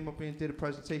 because you came up here and did a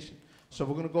presentation. So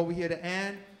we're gonna go over here to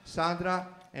Ann, Sandra,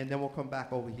 and then we'll come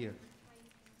back over here.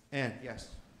 Ann, yes.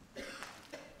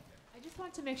 I just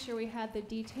want to make sure we had the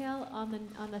detail on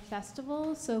the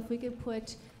festival. So if we could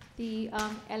put the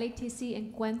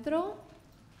LATC Encuentro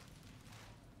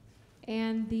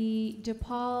and the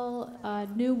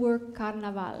DePaul New Work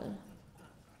Carnaval.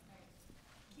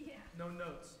 No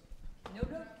notes. No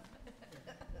notes.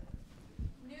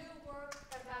 New Work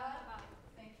Carnaval.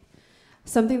 Thank you.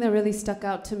 Something that really stuck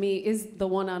out to me is the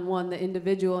one-on-one, the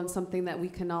individual, and something that we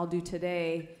can all do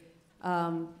today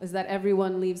is that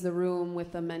everyone leaves the room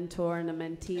with a mentor and a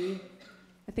mentee.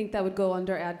 I think that would go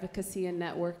under advocacy and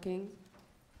networking.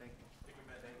 Thank you.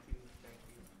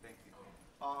 Thank you.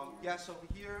 Yes, over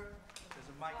here, there's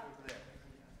a mic over there.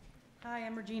 Hi,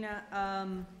 I'm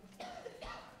Regina.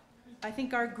 I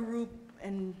think our group,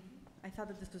 and I thought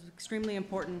that this was extremely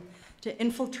important, to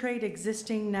infiltrate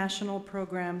existing national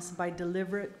programs by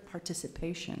deliberate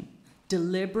participation.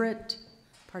 Deliberate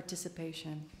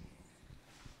participation.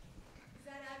 Is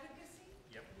that advocacy?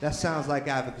 Yep. That sounds like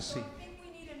advocacy. So I think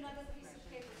we need another piece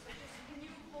of paper. So just, can you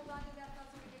hold on to that thought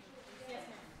so we make sure that we get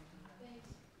it? Thanks.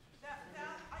 That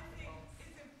I think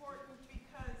is important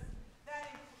because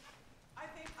I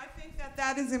think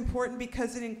that is important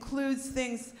because it includes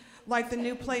things like the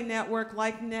New Play Network,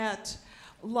 like NET,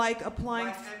 like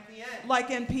applying, like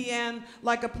NPN,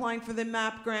 like applying for the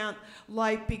MAP grant,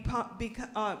 like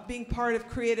being part of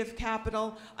Creative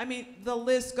Capital. I mean, the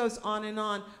list goes on and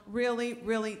on. Really,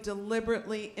 really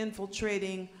deliberately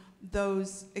infiltrating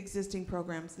those existing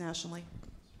programs nationally.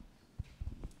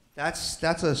 That's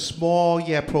a small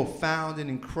yet profound and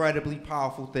incredibly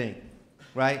powerful thing,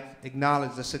 right?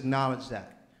 Let's acknowledge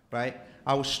that, right?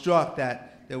 I was struck that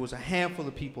there was a handful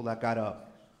of people that got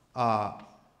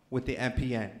up with the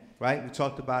MPN, right? We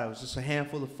talked about it. It was just a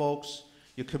handful of folks.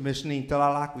 You're commissioning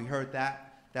Talalak. We heard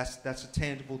that. That's a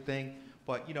tangible thing.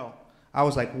 But, you know, I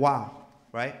was like, wow,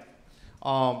 right?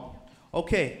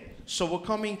 Okay, so we're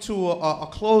coming to a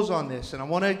close on this, and I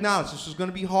want to acknowledge this was going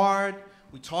to be hard.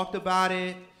 We talked about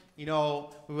it. You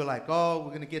know, we were like, oh, we're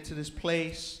going to get to this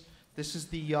place. This is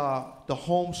the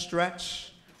home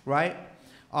stretch, right?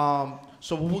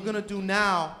 So what we're gonna do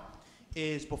now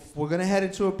is we're gonna head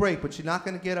into a break, but you're not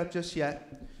gonna get up just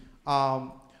yet.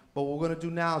 But what we're gonna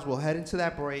do now is we'll head into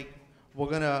that break. We're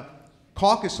gonna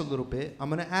caucus a little bit. I'm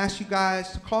gonna ask you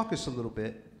guys to caucus a little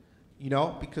bit, you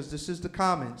know, because this is the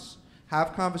Commons.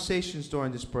 Have conversations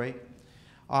during this break.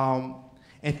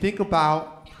 And think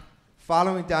about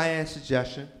following Diane's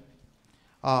suggestion.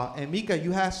 And Mika,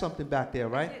 you have something back there,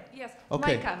 right? Yes.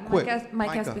 Okay, Micah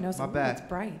Micah, Espinosa. my bad. It's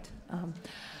bright.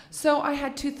 So I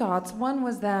had two thoughts. One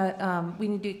was that we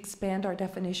need to expand our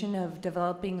definition of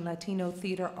developing Latino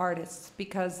theater artists,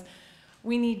 because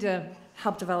we need to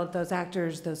help develop those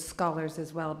actors, those scholars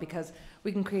as well, because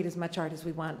we can create as much art as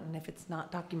we want, and if it's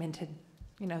not documented,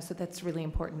 you know, so that's really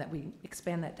important that we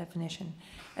expand that definition.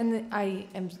 And I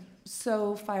am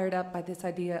so fired up by this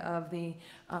idea of the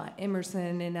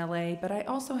Emerson in LA, but I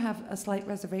also have a slight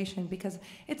reservation because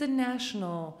it's a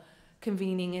national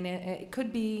convening, and it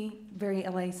could be very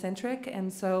LA-centric,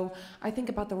 and so I think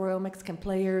about the Royal Mexican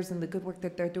Players and the good work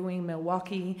that they're doing in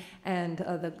Milwaukee, and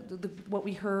what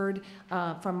we heard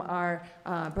from our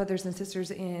brothers and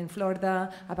sisters in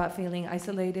Florida about feeling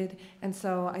isolated, and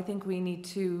so I think we need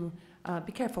to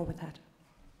be careful with that.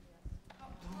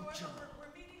 However,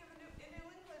 we're meeting in New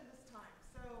England this time,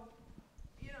 so,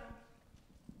 you know,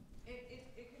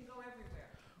 it can go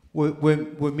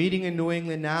everywhere. We're meeting in New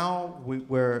England now.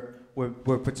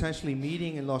 We're potentially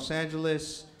meeting in Los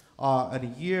Angeles in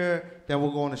a year. Then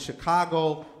we're going to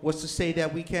Chicago. What's to say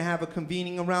that we can't have a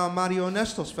convening around Mario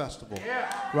Ernesto's festival? Yeah.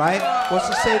 Right? What's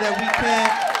to say that we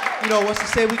can't, you know, what's to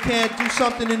say we can't do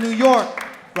something in New York?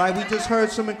 Right? We just heard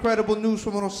some incredible news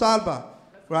from Rosalba,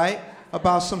 right?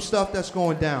 About some stuff that's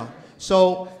going down.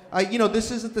 So, you know,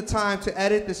 this isn't the time to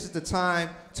edit. This is the time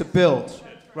to build,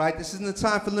 right? This isn't the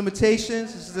time for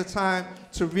limitations. This is the time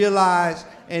to realize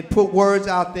and put words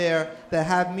out there that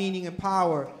have meaning and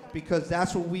power, because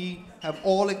that's what we have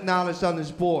all acknowledged on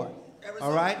this board,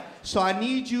 all right? So I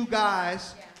need you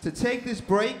guys to take this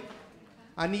break.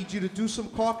 I need you to do some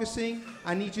caucusing.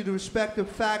 I need you to respect the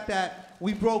fact that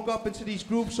we broke up into these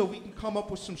groups so we can come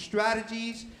up with some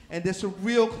strategies, and there's some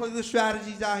real clear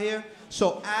strategies out here.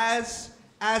 So as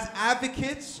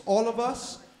advocates, all of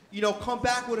us, you know, come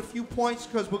back with a few points,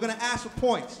 because we're gonna ask for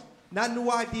points, not new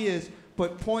ideas,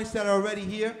 but points that are already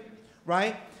here,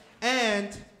 right?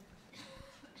 And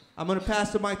I'm gonna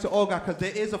pass the mic to Olga, because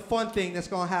there is a fun thing that's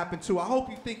gonna happen too. I hope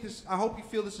you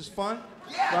feel this is fun,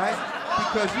 right?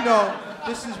 Because, you know,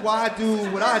 this is why I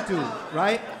do what I do,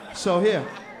 right? So here.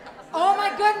 Oh my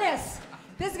goodness,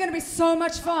 this is gonna be so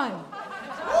much fun.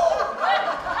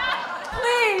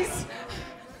 Please.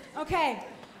 Okay,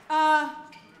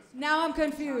 now I'm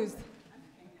confused.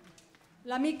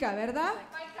 La Mica, ¿verdad?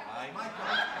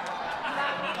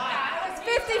 It's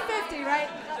 50-50, right?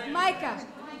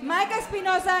 Micah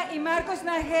Espinosa y Marcos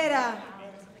Najera.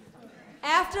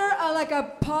 After a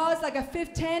pause, like a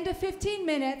 10 to 15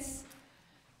 minutes,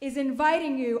 are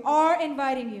inviting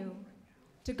you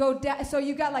to go down. So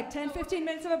you got like 10, 15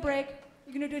 minutes of a break.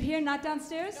 You're gonna do it here, not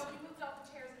downstairs? No, we moved all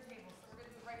the chairs and tables, so we're gonna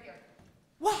do it right here.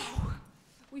 Wow,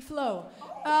 we flow.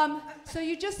 So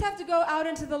you just have to go out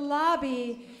into the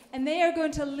lobby, and they are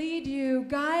going to lead you,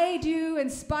 guide you,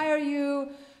 inspire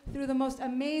you through the most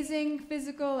amazing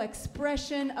physical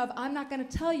expression of, I'm not going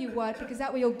to tell you what, because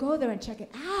that way you'll go there and check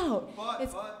it out. But it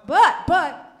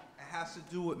has to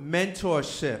do with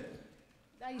mentorship.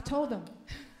 You told them.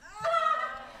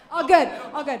 All good.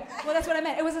 Well, that's what I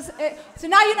meant. So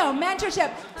now you know,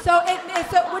 mentorship. So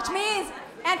which means,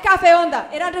 and Cafe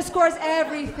Onda, it underscores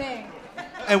everything.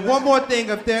 And one more thing,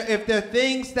 if there are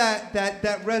things that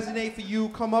resonate for you,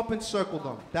 come up and circle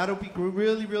them. That'll be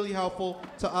really, really helpful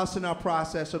to us in our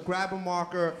process. So grab a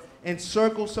marker and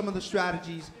circle some of the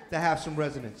strategies that have some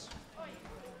resonance.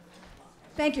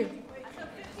 Thank you.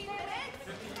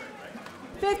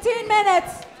 15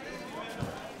 minutes?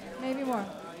 Maybe more.